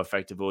defense. How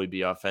effective will he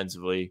be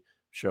offensively?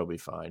 Sure, he'll be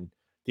fine.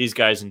 These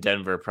guys in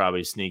Denver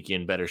probably sneaky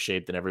in better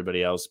shape than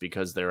everybody else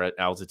because they're at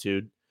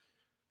altitude.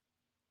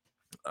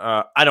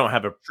 I don't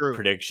have a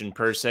prediction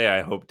per se.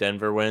 I hope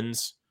Denver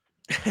wins.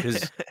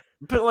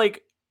 But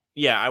like,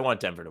 yeah, I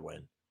want Denver to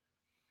win.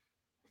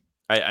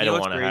 I don't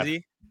want to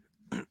crazy.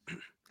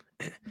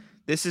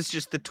 This is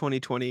just the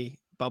 2020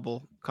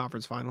 bubble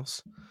conference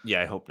finals.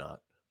 Yeah, I hope not.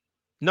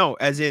 No,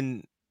 as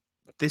in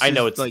this. I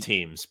know it's like,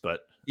 teams, but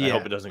I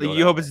hope it doesn't go.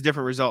 You hope it's a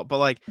different result, but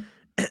like,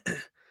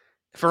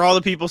 for all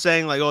the people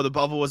saying like, "Oh, the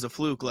bubble was a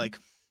fluke," like,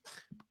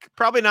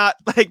 probably not.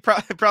 Like,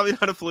 probably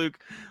not a fluke.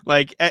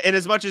 Like, and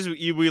as much as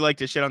we like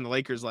to shit on the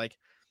Lakers, like,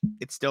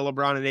 it's still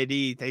LeBron and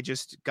AD. They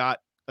just got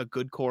a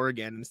good core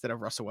again instead of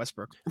Russell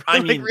Westbrook.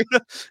 I mean,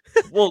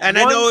 well, and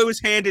I know it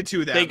was handed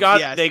to them. They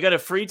got a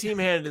free team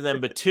handed to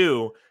them, but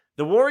two,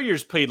 the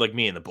Warriors played like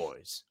me and the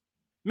boys.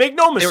 Make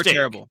no mistake, they were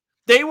terrible.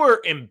 They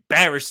were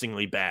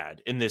embarrassingly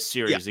bad in this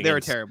series. Yeah, they were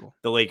terrible.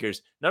 The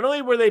Lakers. Not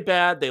only were they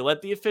bad, they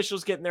let the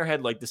officials get in their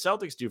head like the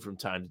Celtics do from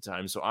time to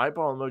time. So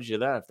eyeball emoji to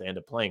that if they end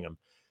up playing them.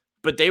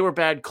 But they were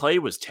bad. Clay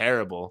was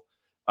terrible.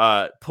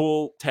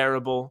 Poole,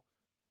 terrible.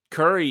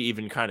 Curry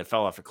even kind of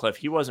fell off a cliff.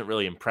 He wasn't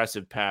really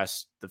impressive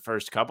past the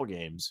first couple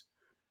games.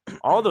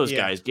 All those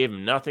guys gave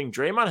him nothing.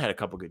 Draymond had a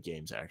couple good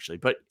games, actually.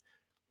 But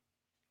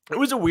it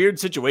was a weird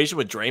situation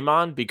with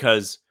Draymond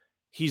because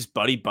he's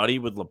buddy-buddy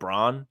with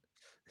LeBron.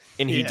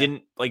 And he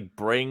didn't, like,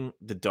 bring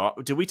the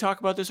dog. Did we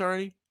talk about this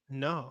already?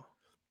 No.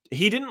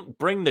 He didn't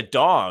bring the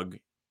dog,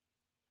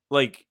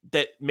 like,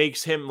 that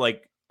makes him,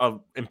 like, an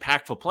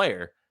impactful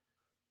player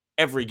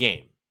every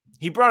game.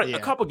 He brought it a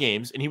couple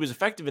games, and he was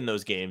effective in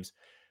those games.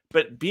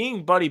 But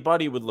being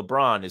buddy-buddy with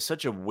LeBron is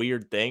such a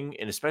weird thing,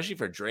 and especially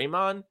for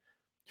Draymond,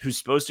 who's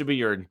supposed to be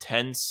your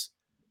intense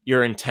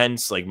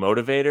like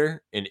motivator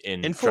and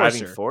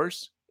driving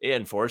force,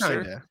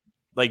 enforcer, Kinda.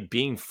 like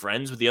being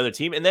friends with the other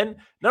team. And then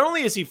not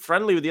only is he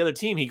friendly with the other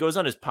team, he goes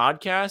on his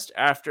podcast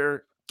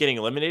after getting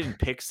eliminated and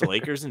picks the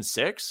Lakers in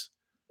 6.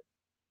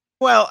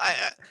 Well,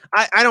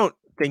 I don't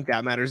think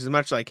that matters as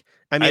much. Like,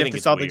 I mean, if the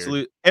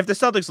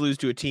Celtics lose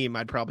to a team,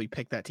 I'd probably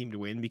pick that team to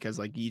win because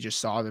like you just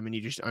saw them and you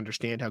just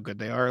understand how good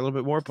they are a little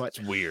bit more. But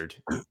it's weird.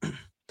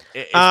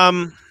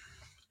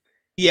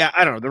 Yeah,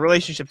 I don't know. The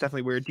relationship's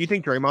definitely weird. Do you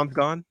think Draymond's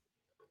gone?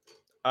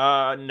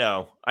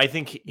 No. I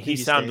think he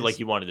sounded like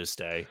he wanted to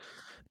stay.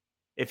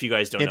 If you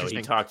guys don't know,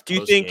 he talked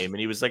post game and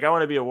he was like, "I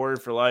want to be a Warrior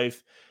for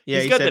life."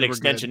 Yeah, he's got that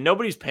extension.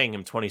 Nobody's paying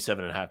him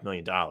 $27.5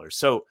 million.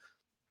 So,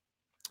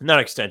 not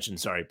extension,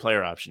 sorry,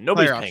 player option.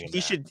 Nobody's paying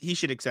him. He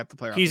should accept the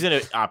player option. He's going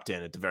to opt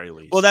in at the very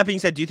least. Well, that being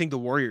said, do you think the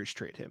Warriors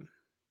trade him?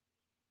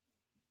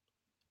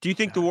 Do you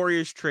think the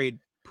Warriors trade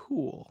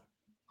Poole?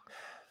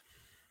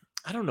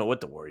 I don't know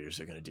what the Warriors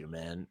are going to do,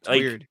 man. It's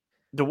weird.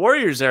 The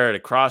Warriors are at a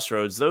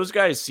crossroads. Those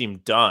guys seem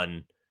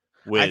done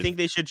with. I think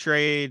they should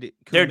trade.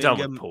 They're done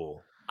with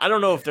Poole. I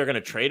don't know if they're going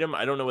to trade him.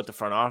 I don't know what the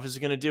front office is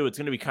going to do. It's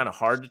going to be kind of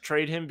hard to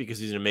trade him because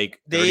he's going to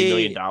make $30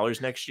 million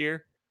next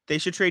year. They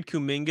should trade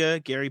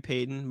Kuminga, Gary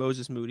Payton,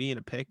 Moses Moody, and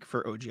a pick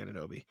for OG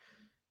Anunoby.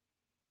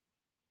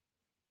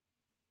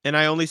 And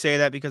I only say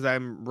that because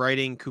I'm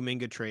writing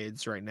Kuminga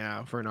trades right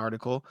now for an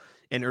article.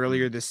 And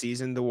earlier this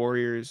season, the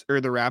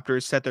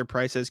Raptors set their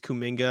price as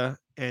Kuminga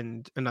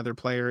and another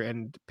player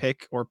and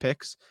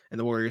picks. And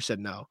the Warriors said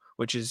no,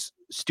 which is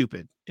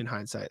stupid in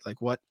hindsight.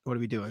 Like, what are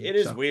we doing? It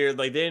is weird.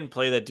 Like, they didn't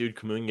play that dude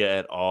Kuminga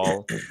at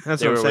all.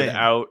 That's they what I'm were saying.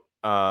 Without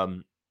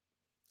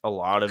a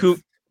lot of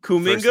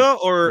Kuminga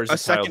or a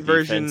second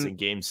version in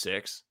Game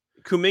 6.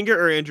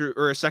 Kuminga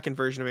or a second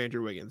version of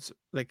Andrew Wiggins.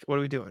 Like, what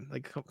are we doing?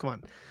 Like, come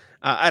on.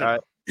 I don't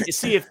know. You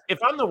see, if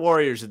I'm the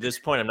Warriors at this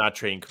point, I'm not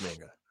trading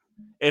Kuminga.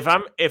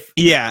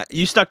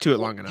 You stuck to it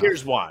long enough.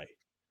 Here's why.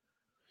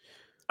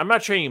 I'm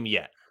not trading him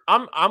yet.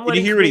 I'm letting Did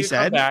you hear what he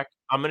said? Come back.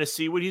 I'm going to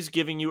see what he's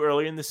giving you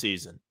early in the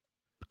season.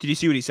 Did you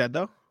see what he said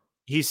though?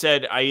 He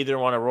said, "I either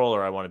want to roll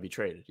or I want to be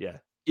traded." Yeah.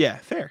 Yeah,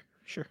 fair,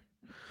 sure.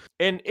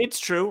 And it's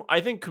true.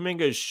 I think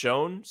Kuminga has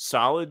shown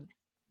solid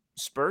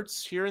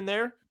spurts here and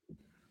there.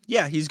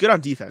 Yeah, he's good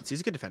on defense. He's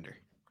a good defender.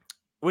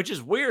 which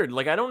is weird.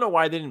 Like, I don't know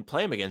why they didn't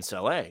play him against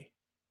LA. I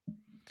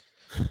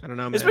don't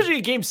know, man. Especially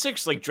in game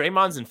 6, like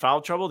Draymond's in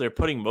foul trouble. They're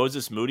putting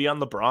Moses Moody on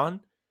LeBron.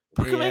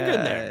 Put Kuminga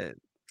in there.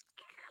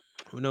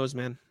 Who knows,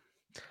 man?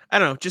 I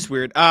don't know. Just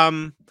weird.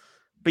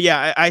 But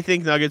yeah, I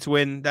think Nuggets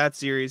win that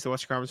series, the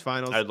Western Conference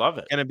Finals. I'd love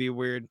it. Gonna be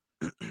weird.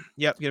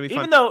 Yep, gonna be fun.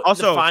 Even though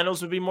also, the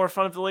finals would be more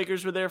fun if the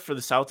Lakers were there for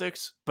the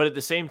Celtics, but at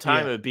the same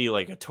time, it would be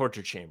like a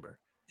torture chamber.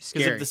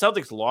 Because if the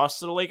Celtics lost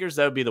to the Lakers,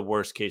 that would be the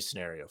worst case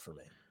scenario for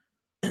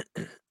me.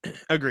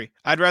 Agree.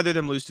 I'd rather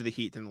them lose to the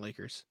Heat than the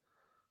Lakers.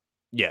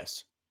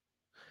 Yes.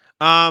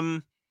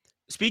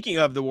 Speaking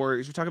of the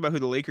Warriors, we're talking about who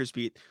the Lakers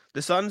beat.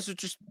 The Suns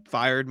just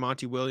fired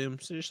Monty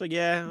Williams. They're just like,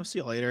 yeah, I'll see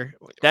you later.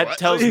 That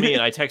tells me,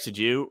 and I texted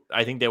you,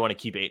 I think they want to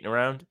keep Ayton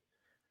around.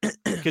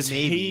 Because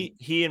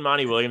he and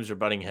Monty Williams are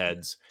butting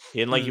heads. He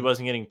didn't like he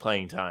wasn't getting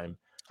playing time.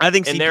 I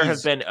think, and there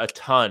have been a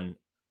ton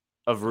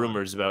of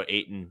rumors about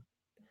Ayton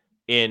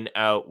in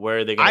out. Where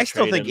are they going to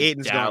trade him? I still think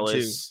Ayton's Dallas,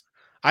 going too.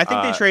 I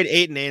think they trade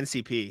Ayton and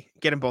CP,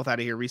 get them both out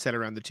of here, reset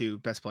around the two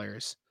best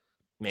players.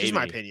 Maybe. Just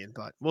my opinion,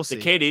 but we'll see.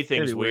 The KD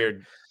thing's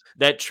weird.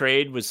 That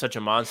trade was such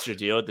a monster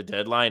deal at the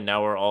deadline.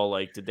 Now we're all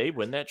like, did they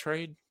win that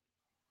trade?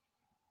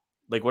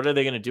 Like, what are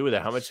they going to do with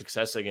it? How much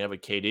success are they going to have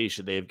with KD?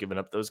 Should they have given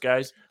up those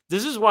guys?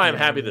 This is why I'm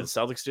happy that the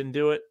Celtics didn't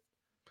do it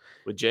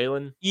with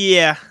Jaylen.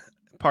 Yeah,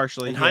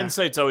 partially. In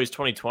hindsight's always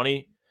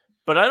 2020,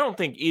 but I don't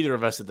think either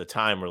of us at the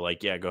time were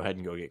like, yeah, go ahead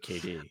and go get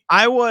KD.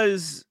 I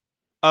was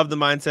of the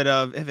mindset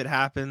of, if it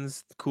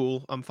happens,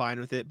 cool, I'm fine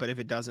with it. But if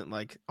it doesn't,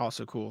 like,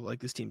 also cool.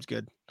 Like, this team's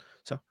good.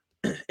 So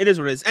it is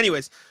what it is.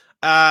 Anyways,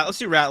 let's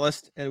do rat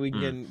list and we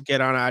can get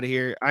on out of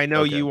here. I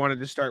know you wanted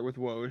to start with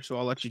Woj, so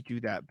I'll let you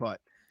do that.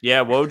 But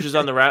yeah, Woj is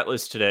on the rat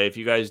list today. If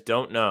you guys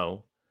don't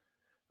know,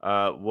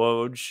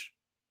 Woj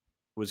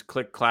was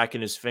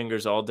clacking his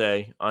fingers all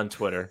day on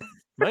Twitter.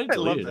 Might have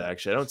deleted it,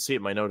 actually. I don't see it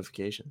in my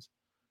notifications.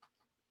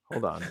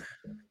 Hold on.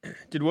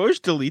 Did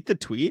Woj delete the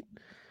tweet?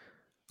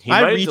 He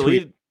might have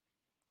deleted.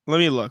 Let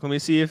me look. Let me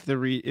see if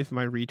if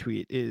my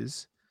retweet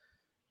is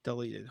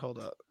deleted. Hold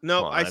up.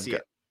 No, I see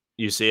it.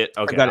 You see it?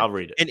 Okay, I'll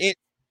read it.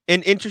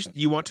 And interest.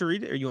 You want to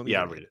read it, or you want me? Yeah,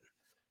 to I'll read it.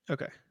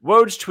 Okay.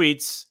 Woj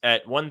tweets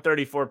at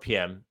 1:34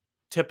 p.m.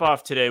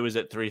 Tip-off today was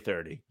at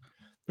 3:30.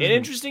 An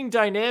interesting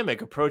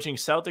dynamic approaching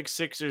Celtics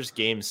Sixers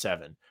Game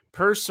 7.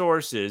 Per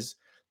sources,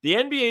 the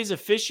NBA's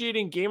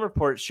officiating game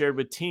report shared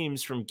with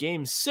teams from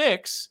Game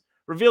 6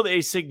 revealed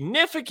a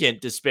significant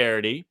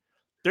disparity.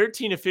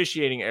 13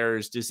 officiating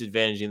errors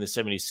disadvantaging the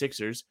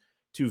 76ers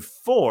to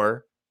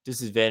 4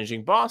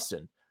 disadvantaging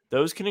Boston.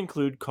 Those can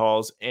include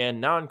calls and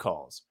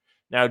non-calls.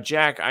 Now,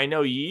 Jack, I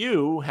know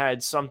you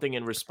had something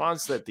in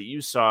response to that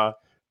you saw,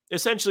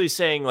 essentially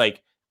saying,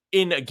 like,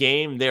 in a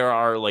game, there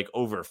are, like,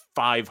 over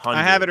 500.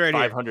 I have it right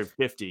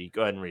 550. Here.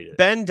 Go ahead and read it.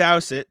 Ben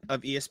Dowsett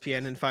of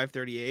ESPN in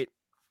 538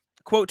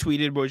 quote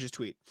tweeted Woj's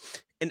tweet.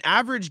 An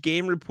average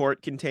game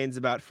report contains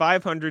about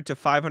 500 to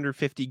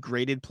 550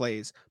 graded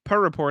plays per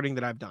reporting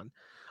that I've done.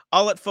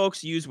 I'll let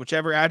folks use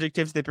whichever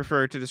adjectives they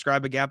prefer to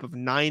describe a gap of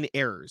 9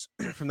 errors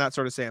from that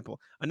sort of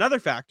sample. Another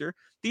factor,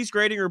 these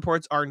grading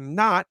reports are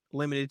not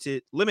limited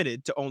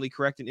to only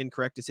correct and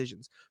incorrect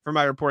decisions. For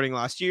my reporting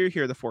last year,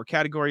 here are the 4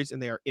 categories,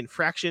 and they are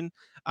infraction.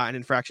 An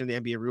infraction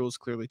of the NBA rules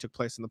clearly took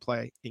place in the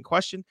play in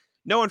question.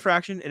 No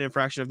infraction, an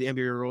infraction of the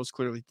NBA rules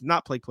clearly did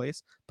not take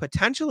place.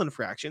 Potential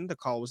infraction, the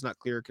call was not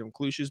clear or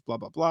conclusive, blah,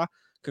 blah, blah.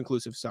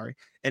 Conclusive, sorry.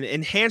 An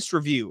enhanced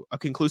review, a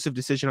conclusive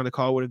decision on the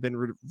call would have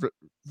been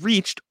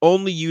reached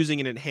only using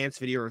an enhanced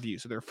video review.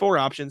 So there are 4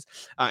 options,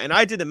 and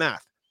I did the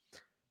math.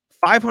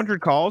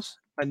 500 calls,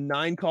 a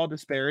 9-call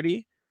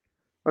disparity.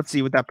 Let's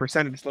see what that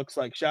percentage looks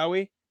like, shall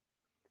we?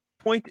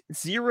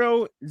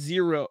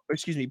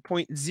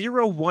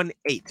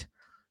 0.018.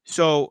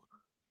 So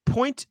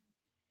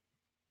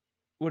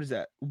what is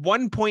that?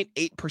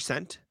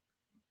 1.8%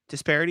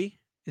 disparity.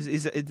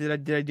 Did I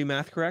do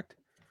math correct?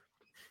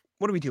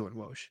 What are we doing,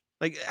 Woj?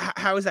 Like,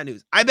 how is that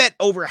news? I bet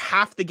over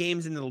half the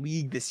games in the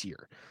league this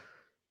year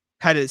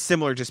had a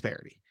similar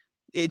disparity.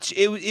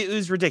 It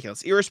was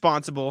ridiculous,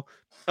 irresponsible,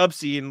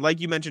 obscene. Like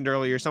you mentioned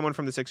earlier, someone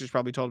from the Sixers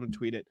probably told him to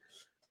tweet it.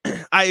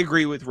 I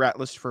agree with rat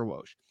list for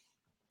Woj.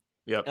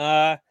 Yep.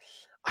 I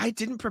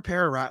didn't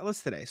prepare a rat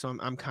list today, so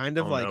I'm kind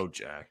of no,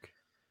 Jack.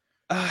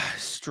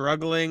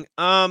 Struggling.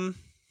 What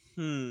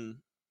do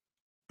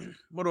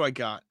I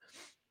got?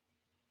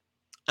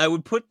 I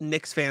would put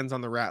Knicks fans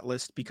on the rat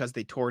list because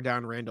they tore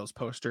down Randall's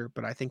poster,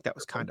 but I think that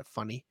was kind of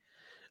funny.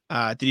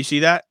 Did you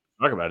see that?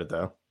 Talk about it,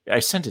 though. I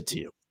sent it to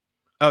you.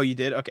 Oh, you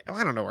did? Okay. Well,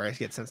 I don't know where I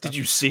get sent stuff. Did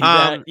you see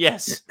that?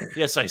 Yes.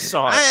 Yes, I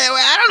saw it.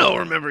 I don't know.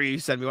 Remember you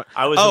sent me one.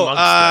 I was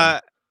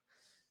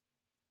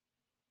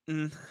amongst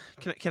them.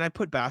 Can I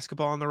put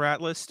basketball on the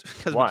rat list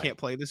because we can't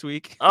play this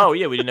week? Oh,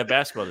 yeah. We didn't have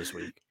basketball this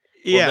week.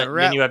 Well,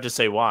 then you have to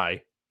say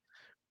why.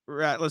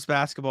 Ratless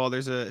basketball.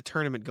 There's a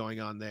tournament going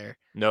on there.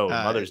 No,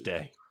 Mother's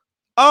Day.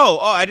 Oh,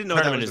 I didn't know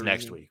tournament that was is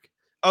next week.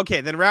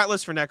 Okay, then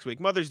ratless for next week.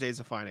 Mother's Day is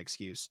a fine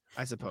excuse,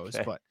 I suppose.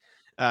 Okay. But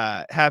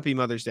happy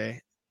Mother's Day,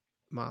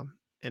 Mom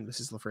and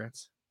Mrs.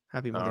 LaFrance.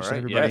 Happy Mother's Day,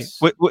 everybody. Yes.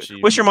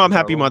 Wish your mom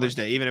happy Mother's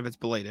Day, even if it's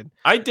belated.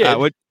 I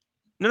did.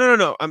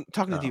 No. I'm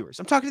talking to the Oh. viewers.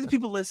 I'm talking to the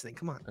people listening.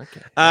 Come on.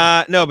 Okay.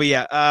 No, but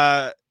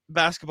yeah.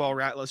 Basketball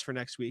rat list for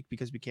next week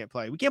because we can't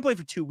play. We can't play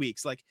for 2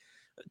 weeks. Like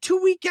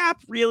 2-week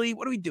gap, really?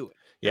 What are we doing?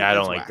 Yeah, I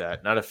don't That's like whack.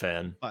 that. Not a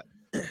fan. But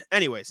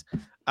anyways, do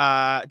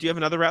you have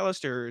another rat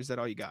list or is that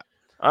all you got?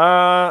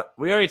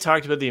 We already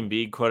talked about the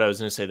Embiid quote. I was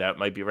going to say that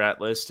might be rat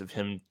list of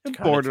him kind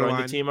of throwing the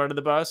Borderline. team under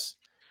the bus.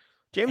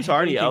 James Anybody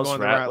Harden can else go on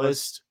the rat rat list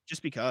list?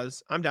 just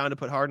because. I'm down to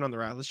put Harden on the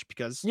rat list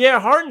because Yeah,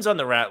 Harden's on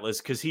the rat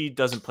list because he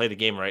doesn't play the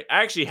game right.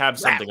 I actually have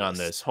Rat something on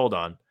list. this. Hold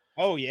on.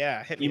 oh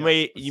yeah, hit me You up.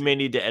 may Let's you see. may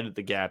need to edit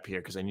the gap here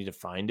because I need to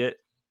find it.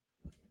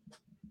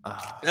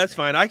 That's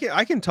fine. I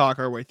can talk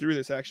our way through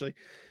this actually.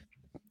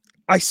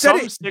 I said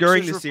it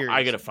during the series.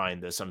 I gotta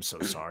find this. I'm so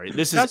sorry.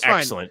 This is That's fine.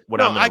 excellent. What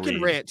no, I'm gonna I can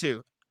read. rant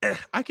too.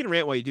 I can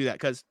rant while you do that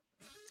because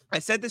I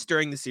said this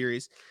during the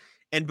series,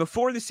 and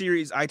before the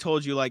series, I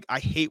told you like I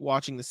hate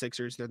watching the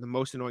Sixers. They're the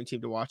most annoying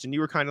team to watch, and you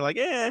were kind of like,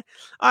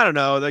 I don't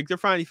know, like they're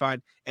finally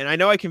fine. And I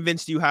know I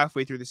convinced you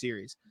halfway through the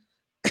series.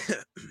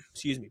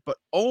 Excuse me, but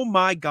oh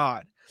my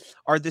God,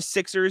 are the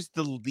Sixers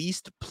the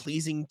least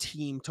pleasing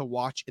team to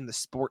watch in the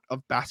sport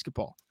of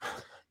basketball?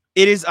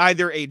 It is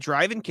either a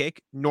drive and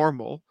kick,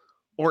 normal,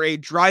 or a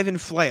drive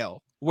and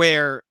flail,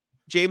 where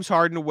James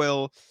Harden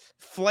will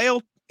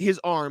flail his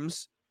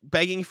arms,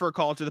 begging for a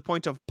call to the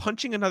point of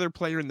punching another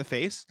player in the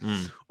face,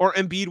 or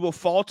Embiid will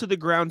fall to the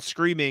ground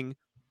screaming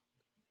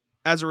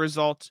as a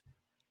result,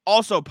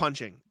 also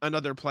punching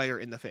another player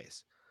in the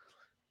face.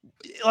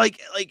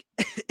 Like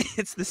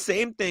it's the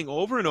same thing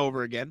over and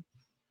over again.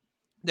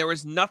 There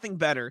was nothing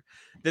better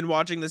than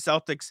watching the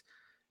Celtics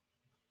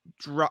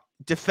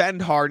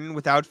defend Harden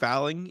without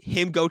fouling,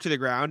 him go to the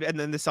ground, and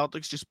then the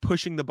Celtics just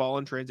pushing the ball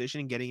in transition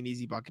and getting an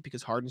easy bucket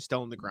because Harden's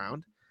still on the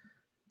ground.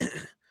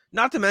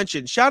 Not to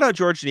mention, shout out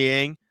George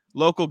Niang,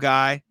 local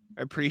guy.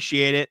 I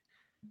appreciate it.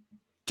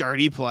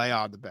 Dirty play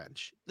on the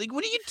bench. Like,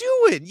 what are you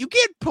doing? You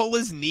can't pull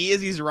his knee as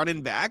he's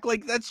running back.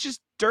 Like, that's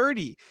just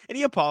dirty. And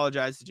he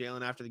apologized to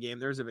Jaylen after the game.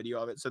 There's a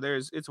video of it. So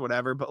it's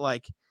whatever. But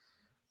like,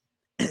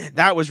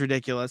 that was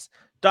ridiculous.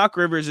 Doc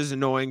Rivers is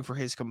annoying for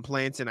his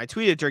complaints. And I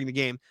tweeted during the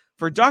game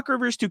for Doc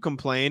Rivers to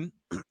complain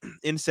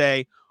and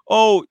say,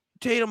 oh,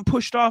 Tatum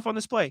pushed off on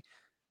this play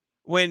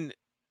when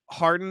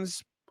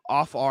Harden's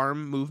off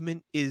arm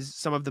movement is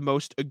some of the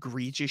most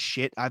egregious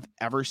shit I've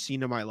ever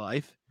seen in my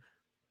life.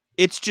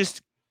 It's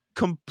just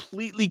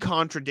completely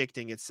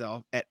contradicting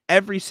itself at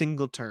every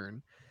single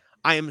turn.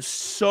 I am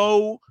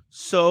so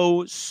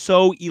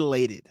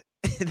elated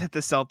that the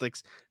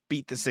Celtics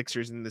beat the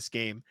Sixers in this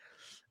game.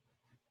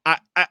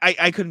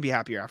 I couldn't be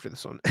happier after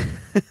this one.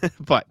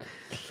 But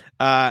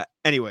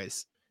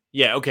anyways.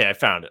 Yeah, okay, I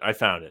found it.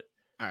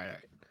 All right.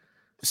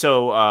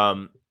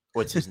 So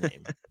what's his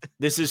name?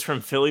 This is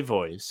from Philly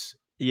Voice.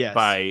 Yes.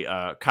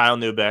 By Kyle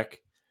Newbeck,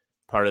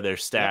 part of their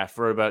staff.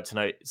 Wrote about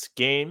tonight's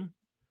game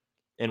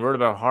and wrote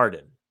about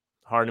Harden.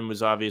 Harden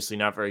was obviously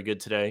not very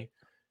good today.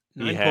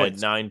 He had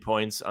 9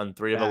 points on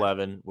 3 of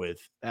 11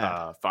 with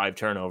 5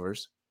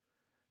 turnovers.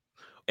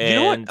 And you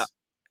know what?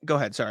 Go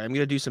ahead. Sorry, I'm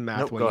going to do some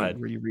math go ahead.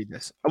 where you read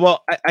this.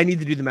 Well, I need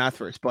to do the math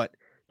first, but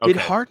did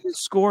Harden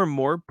score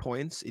more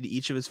points in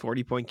each of his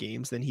 40-point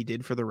games than he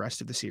did for the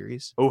rest of the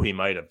series? Oh, he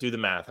might have. Do the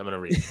math. I'm going to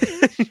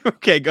read.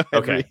 Okay, go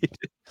ahead. Okay. Read.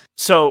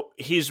 So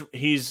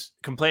he's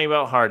complaining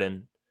about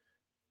Harden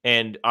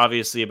and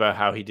obviously about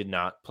how he did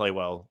not play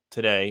well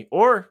today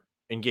or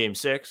in game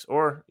 6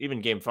 or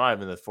even game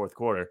 5 in the fourth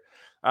quarter.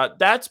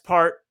 That's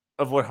part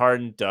of what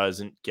Harden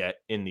doesn't get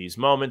in these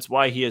moments,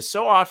 why he has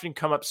so often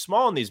come up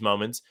small in these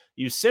moments.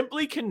 You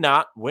simply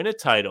cannot win a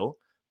title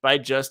by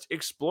just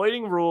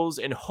exploiting rules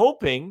and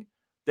hoping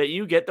that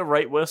you get the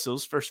right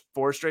whistles for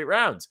 4 straight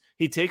rounds.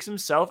 He takes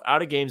himself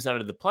out of games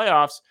out of the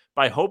playoffs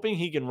by hoping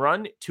he can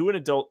run to an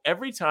adult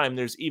every time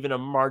there's even a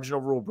marginal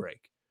rule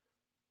break.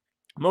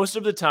 Most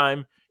of the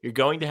time, you're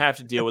going to have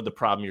to deal with the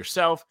problem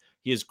yourself.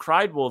 He has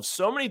cried wolf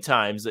so many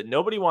times that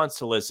nobody wants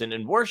to listen,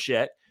 and worse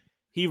yet,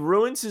 he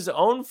ruins his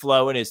own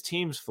flow and his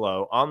team's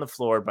flow on the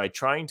floor by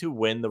trying to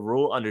win the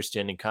rule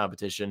understanding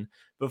competition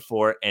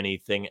before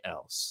anything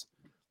else.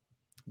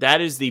 That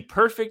is the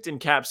perfect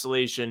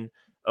encapsulation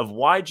of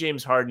why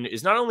James Harden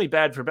is not only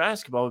bad for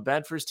basketball, but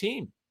bad for his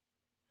team.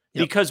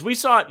 Yep. Because we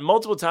saw it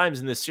multiple times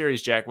in this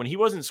series, Jack. When he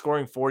wasn't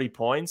scoring 40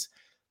 points,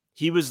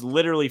 he was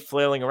literally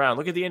flailing around.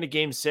 Look at the end of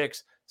game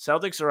 6.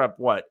 Celtics are up,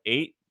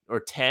 8 or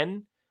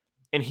 10?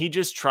 And he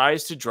just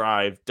tries to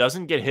drive,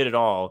 doesn't get hit at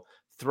all,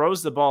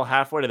 throws the ball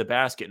halfway to the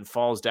basket and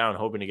falls down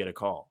hoping to get a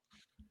call.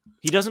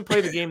 He doesn't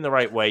play the game the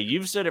right way.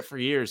 You've said it for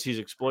years. He's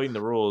exploiting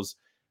the rules,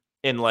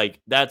 and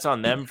that's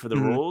on them for the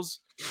rules.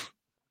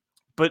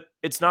 But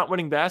it's not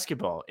winning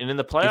basketball. And in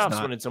the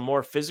playoffs, when it's a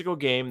more physical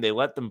game, they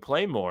let them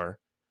play more.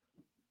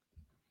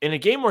 In a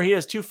game where he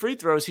has 2 free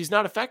throws, he's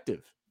not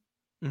effective.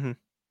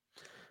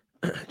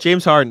 Mm-hmm.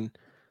 James Harden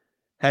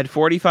had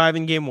 45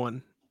 in game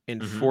 1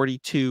 and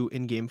 42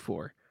 in game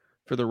 4.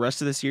 For the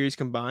rest of the series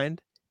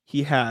combined,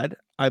 he had,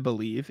 I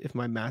believe, if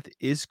my math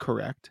is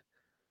correct,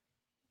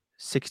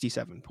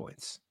 67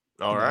 points.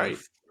 All right.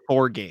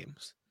 4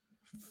 games.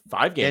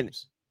 5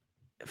 games.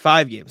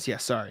 5 games. Yeah,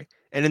 sorry.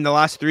 And in the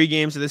last 3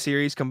 games of the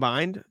series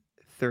combined,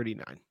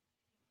 39.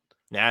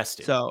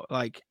 Nasty. So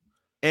like,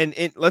 and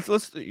let's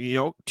to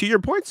your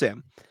point,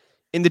 Sam,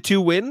 in the 2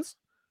 wins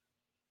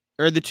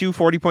or the 2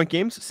 40-point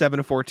games, 7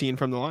 of 14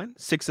 from the line,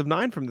 6 of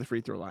 9 from the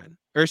free throw line.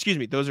 Or excuse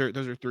me, those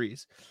are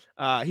threes.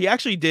 He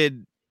actually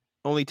did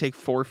only take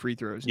 4 free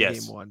throws in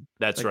game 1.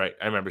 That's Like, right.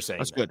 I remember saying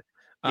that's that. good.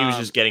 He was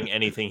just getting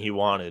anything he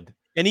wanted.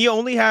 And he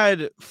only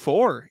had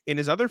 4 in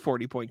his other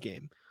 40-point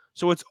game.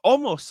 So it's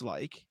almost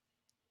like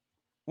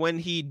when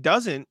he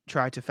doesn't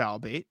try to foul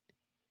bait,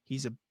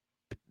 he's a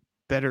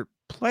better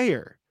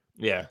player.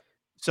 Yeah.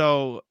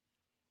 So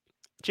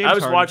James I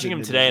was Harden's watching him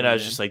in today, and I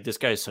was man. just like, this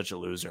guy's such a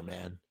loser,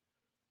 man.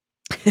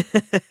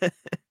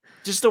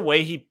 Just the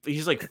way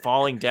he's like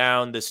falling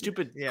down. The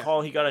stupid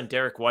call he got on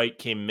Derek White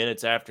came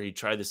minutes after he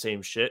tried the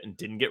same shit and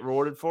didn't get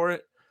rewarded for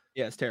it.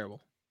 Yeah, it's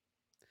terrible.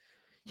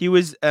 He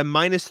was a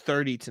minus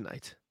 30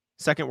 tonight.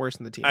 Second worst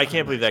in the team. I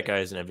can't believe that guy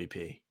is an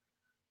MVP.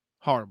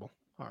 Horrible.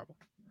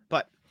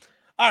 But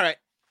all right.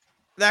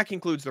 That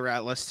concludes the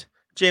rat list.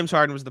 James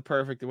Harden was the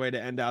perfect way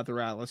to end out the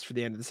rat list for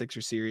the end of the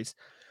Sixers series.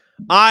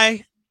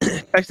 I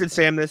texted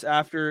Sam this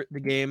after the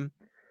game.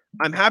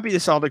 I'm happy the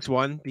Celtics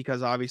won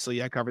because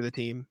obviously I cover the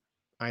team.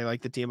 I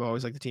like the team. I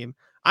always like the team.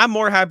 I'm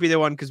more happy they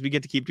won because we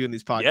get to keep doing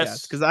these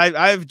podcasts. Because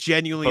I've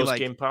genuinely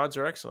post-game pods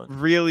are excellent.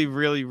 Really,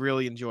 really,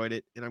 really enjoyed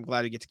it, and I'm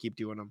glad we get to keep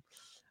doing them.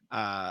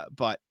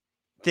 But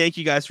thank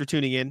you guys for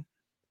tuning in.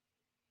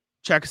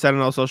 Check us out on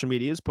all social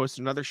medias.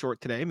 Posted another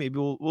short today. Maybe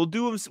we'll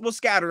do them. We'll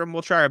scatter them.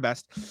 We'll try our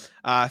best.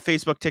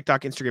 Facebook,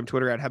 TikTok, Instagram,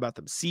 Twitter at How About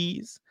Them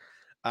C's.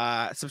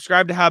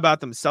 Subscribe to How About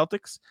Them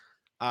Celtics.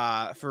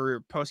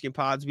 For post-game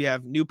pods, we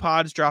have new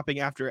pods dropping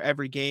after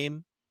every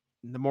game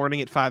in the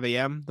morning at 5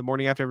 a.m. The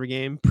morning after every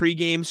game.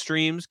 Pre-game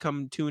streams,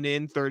 come tune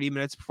in 30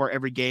 minutes before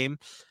every game.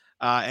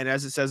 And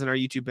as it says in our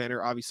YouTube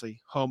banner,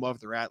 obviously home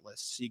of the rat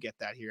list. So you get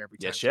that here every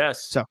time.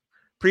 Yes. So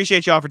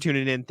appreciate y'all for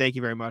tuning in. Thank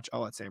you very much.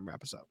 I'll let Sam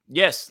wrap us up.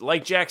 Yes,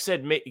 like Jack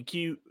said,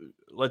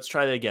 let's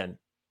try that again.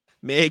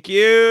 Make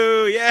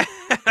you, yeah.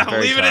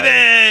 I'm leaving it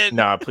in.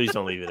 No, please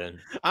don't leave it in.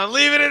 I'm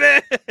leaving it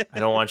in. I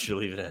don't want you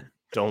to leave it in.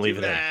 Don't leave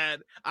it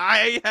in.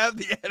 I have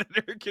the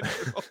editor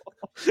control.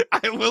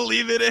 I will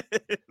leave it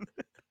in.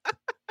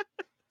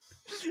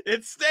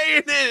 It's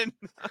staying in.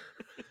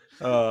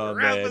 Oh,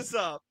 Wrap man. us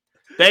up.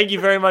 Thank you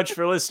very much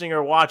for listening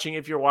or watching.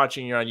 If you're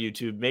watching, you're on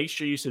YouTube. Make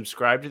sure you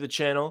subscribe to the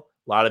channel.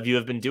 A lot of you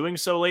have been doing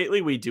so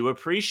lately. We do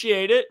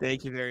appreciate it.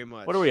 Thank you very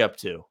much. What are we up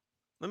to?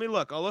 Let me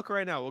look. I'll look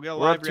right now. We'll get a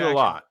We're live up to reaction. a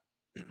lot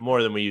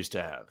more than we used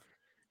to have.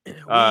 We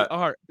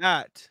are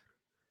at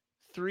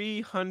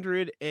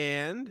 300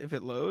 and, if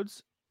it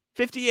loads,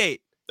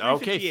 58.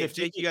 Okay, 58.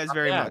 Thank you guys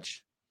very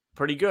much.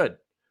 Pretty good.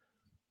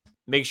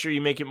 Make sure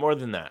you make it more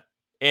than that.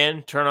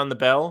 And turn on the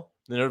bell,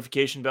 the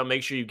notification bell.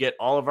 Make sure you get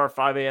all of our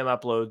 5 a.m.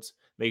 uploads.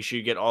 Make sure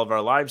you get all of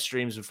our live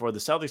streams before the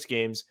Celtics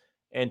games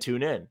and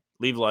tune in.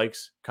 Leave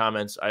likes,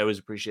 comments. I always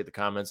appreciate the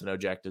comments. I know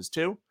Jack does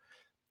too.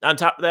 On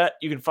top of that,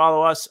 you can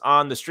follow us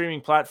on the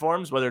streaming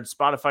platforms, whether it's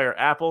Spotify or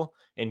Apple,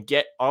 and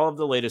get all of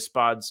the latest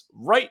pods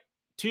right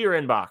to your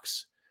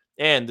inbox.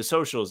 And the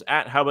socials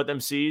at How About Them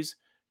C's,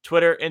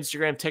 Twitter,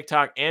 Instagram,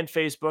 TikTok, and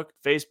Facebook.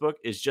 Facebook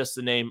is just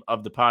the name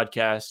of the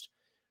podcast.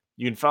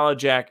 You can follow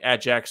Jack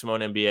at Jack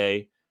Simone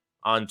NBA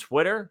on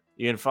Twitter.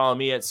 You can follow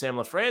me at Sam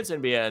LaFrance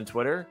NBA on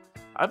Twitter.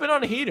 I've been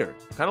on a heater,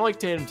 kind of like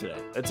Tatum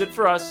today. That's it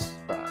for us.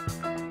 Bye.